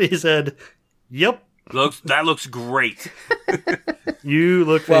somebody said, yep. That looks great. You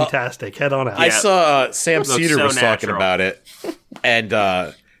look fantastic. Head on out. I saw Sam Cedar so was talking natural. about it.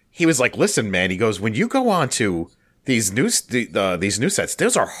 And he was like, listen, man, he goes, when you go on to these news sets,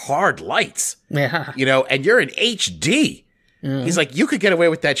 those are hard lights. Yeah. You know, and you're in HD. He's like, you could get away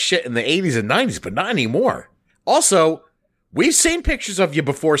with that shit in the 80s and 90s, but not anymore. Also, we've seen pictures of you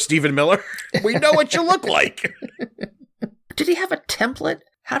before, Stephen Miller. We know what you look like. Did he have a template?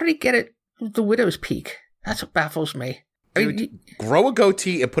 How did he get it? The widow's peak. That's what baffles me. Dude, grow a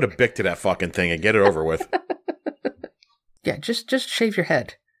goatee and put a bic to that fucking thing and get it over with. Yeah, just shave your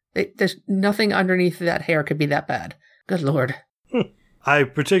head. There's nothing underneath that hair could be that bad. Good Lord. I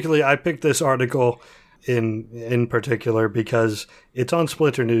picked this article in particular because it's on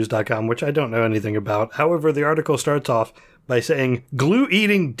splitternews.com, which I don't know anything about. However, the article starts off by saying,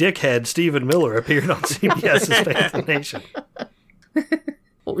 glue-eating dickhead Stephen Miller appeared on CBS's Face the Nation.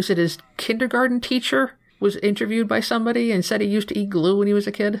 What was it? His kindergarten teacher was interviewed by somebody and said he used to eat glue when he was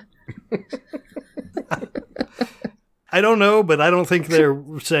a kid? I don't know, but I don't think they're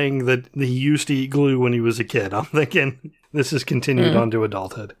saying that he used to eat glue when he was a kid. I'm thinking this has continued on to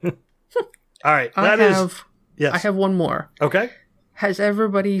adulthood. All right. Yes. I have one more. Okay. Has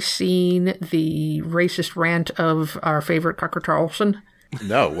everybody seen the racist rant of our favorite Tucker Carlson?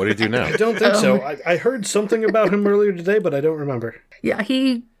 No, what did he do now? I don't think so. I heard something about him earlier today, but I don't remember. Yeah,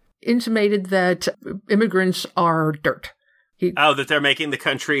 he intimated that immigrants are dirt. That they're making the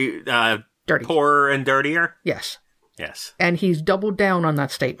country Dirty. poorer and dirtier? Yes. Yes. And he's doubled down on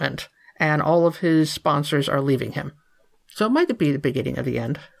that statement, and all of his sponsors are leaving him. So it might be the beginning of the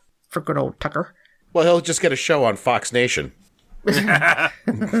end for good old Tucker. Well, he'll just get a show on Fox Nation.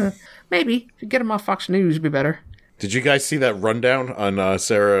 Maybe. Get him off Fox News would be better. Did you guys see that rundown on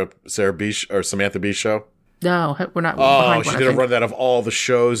Sarah B or Samantha B's show? No, we're not. Oh, she did a rundown of all the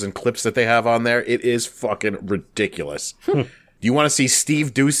shows and clips that they have on there. It is fucking ridiculous. Do you want to see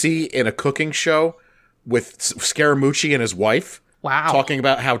Steve Doocy in a cooking show with Scaramucci and his wife? Wow. Talking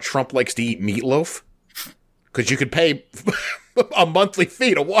about how Trump likes to eat meatloaf? Because you could pay a monthly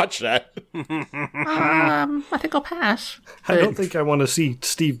fee to watch that. I think I'll pass. I don't think I want to see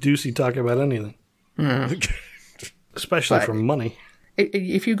Steve Doocy talk about anything. Especially for money.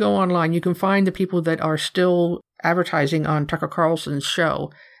 If you go online, you can find the people that are still advertising on Tucker Carlson's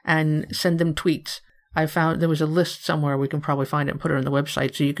show and send them tweets. I found there was a list somewhere. We can probably find it and put it on the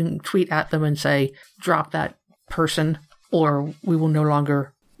website. So you can tweet at them and say, drop that person, or we will no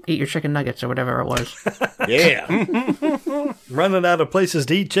longer eat your chicken nuggets, or whatever it was. Yeah. Running out of places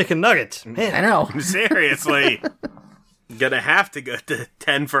to eat chicken nuggets. Man. I know. Seriously. Gonna have to go to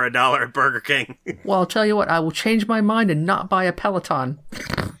 10 for $1 at Burger King. Well, I'll tell you what, I will change my mind and not buy a Peloton.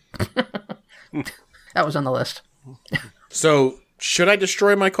 That was on the list. So, should I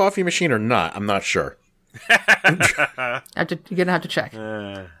destroy my coffee machine or not? I'm not sure. You're gonna have to check.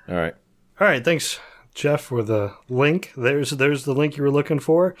 All right. All right. Thanks, Jeff, for the link. There's the link you were looking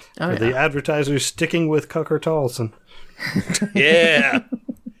for. The advertisers sticking with Tucker Carlson. Yeah.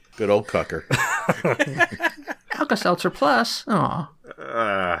 Good old Cucker. Alka-Seltzer Plus. Aw.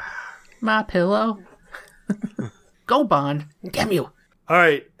 My pillow. Go Bond. Damn you. All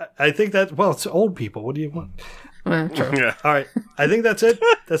right. I think it's old people. What do you want? True. Yeah. All right. I think that's it.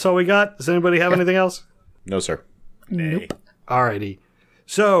 That's all we got. Does anybody have anything else? No, sir. Nope. All righty.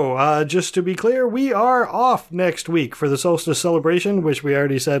 So, just to be clear, we are off next week for the solstice celebration, which we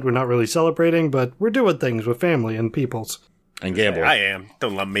already said we're not really celebrating, but we're doing things with family and peoples. And gambling. I am.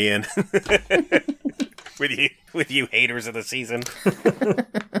 Don't lump me in. with you haters of the season.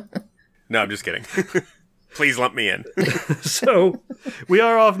 No, I'm just kidding. Please lump me in. So, we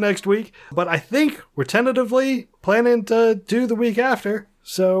are off next week, but I think we're tentatively planning to do the week after.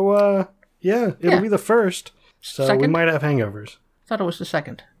 So, it'll be the first. So Second? we might have hangovers. Thought it was the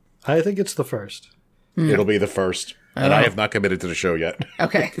second. I think it's the first. It'll be the first. And I have not committed to the show yet.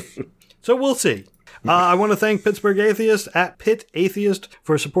 Okay. So we'll see. I want to thank Pittsburgh Atheist at Pitt Atheist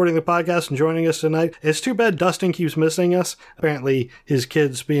for supporting the podcast and joining us tonight. It's too bad Dustin keeps missing us. Apparently, his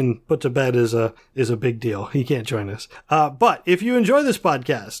kids being put to bed is a big deal. He can't join us. But if you enjoy this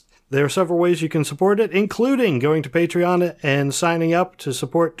podcast, there are several ways you can support it, including going to Patreon and signing up to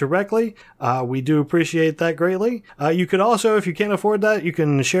support directly. We do appreciate that greatly. You could also, if you can't afford that, you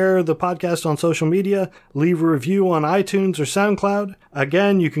can share the podcast on social media, leave a review on iTunes or SoundCloud.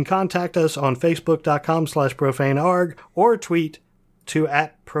 Again, you can contact us on facebook.com/profanearg or tweet to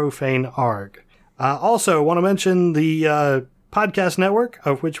 @profanearg. Also, want to mention the podcast network,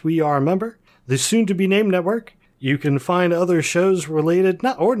 of which we are a member, the soon-to-be-named network. You can find other shows related,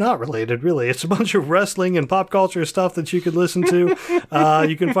 not related, really. It's a bunch of wrestling and pop culture stuff that you could listen to.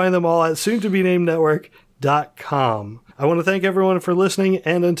 You can find them all at soon-to-be-named-network.com. I want to thank everyone for listening,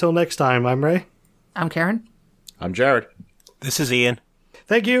 and until next time, I'm Ray. I'm Karen. I'm Jared. This is Ian.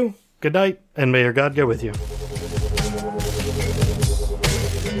 Thank you, good night, and may your God go with you.